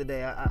guys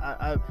today.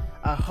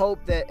 I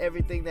hope that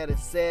everything that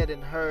is said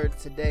and heard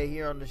today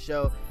here on the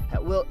show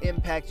will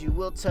impact you,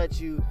 will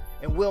touch you,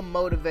 and will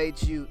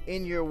motivate you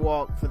in your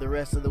walk for the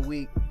rest of the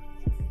week.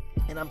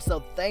 And I'm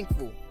so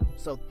thankful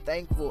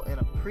and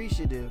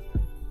appreciative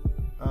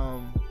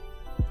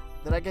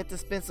that I get to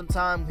spend some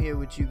time here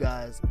with you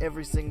guys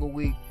every single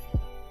week.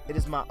 It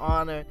is my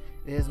honor.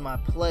 It is my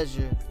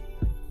pleasure.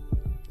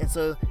 And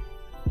so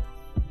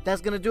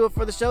that's going to do it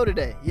for the show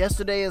today.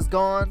 Yesterday is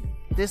gone.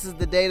 This is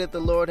the day that the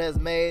Lord has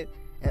made,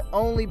 and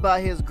only by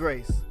his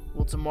grace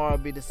will tomorrow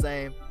be the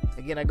same.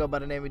 Again, I go by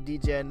the name of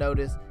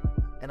DJ-Unnoticed,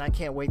 and I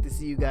can't wait to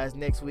see you guys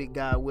next week,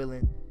 God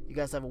willing. You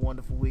guys have a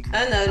wonderful week.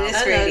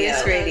 Unnoticed Radio.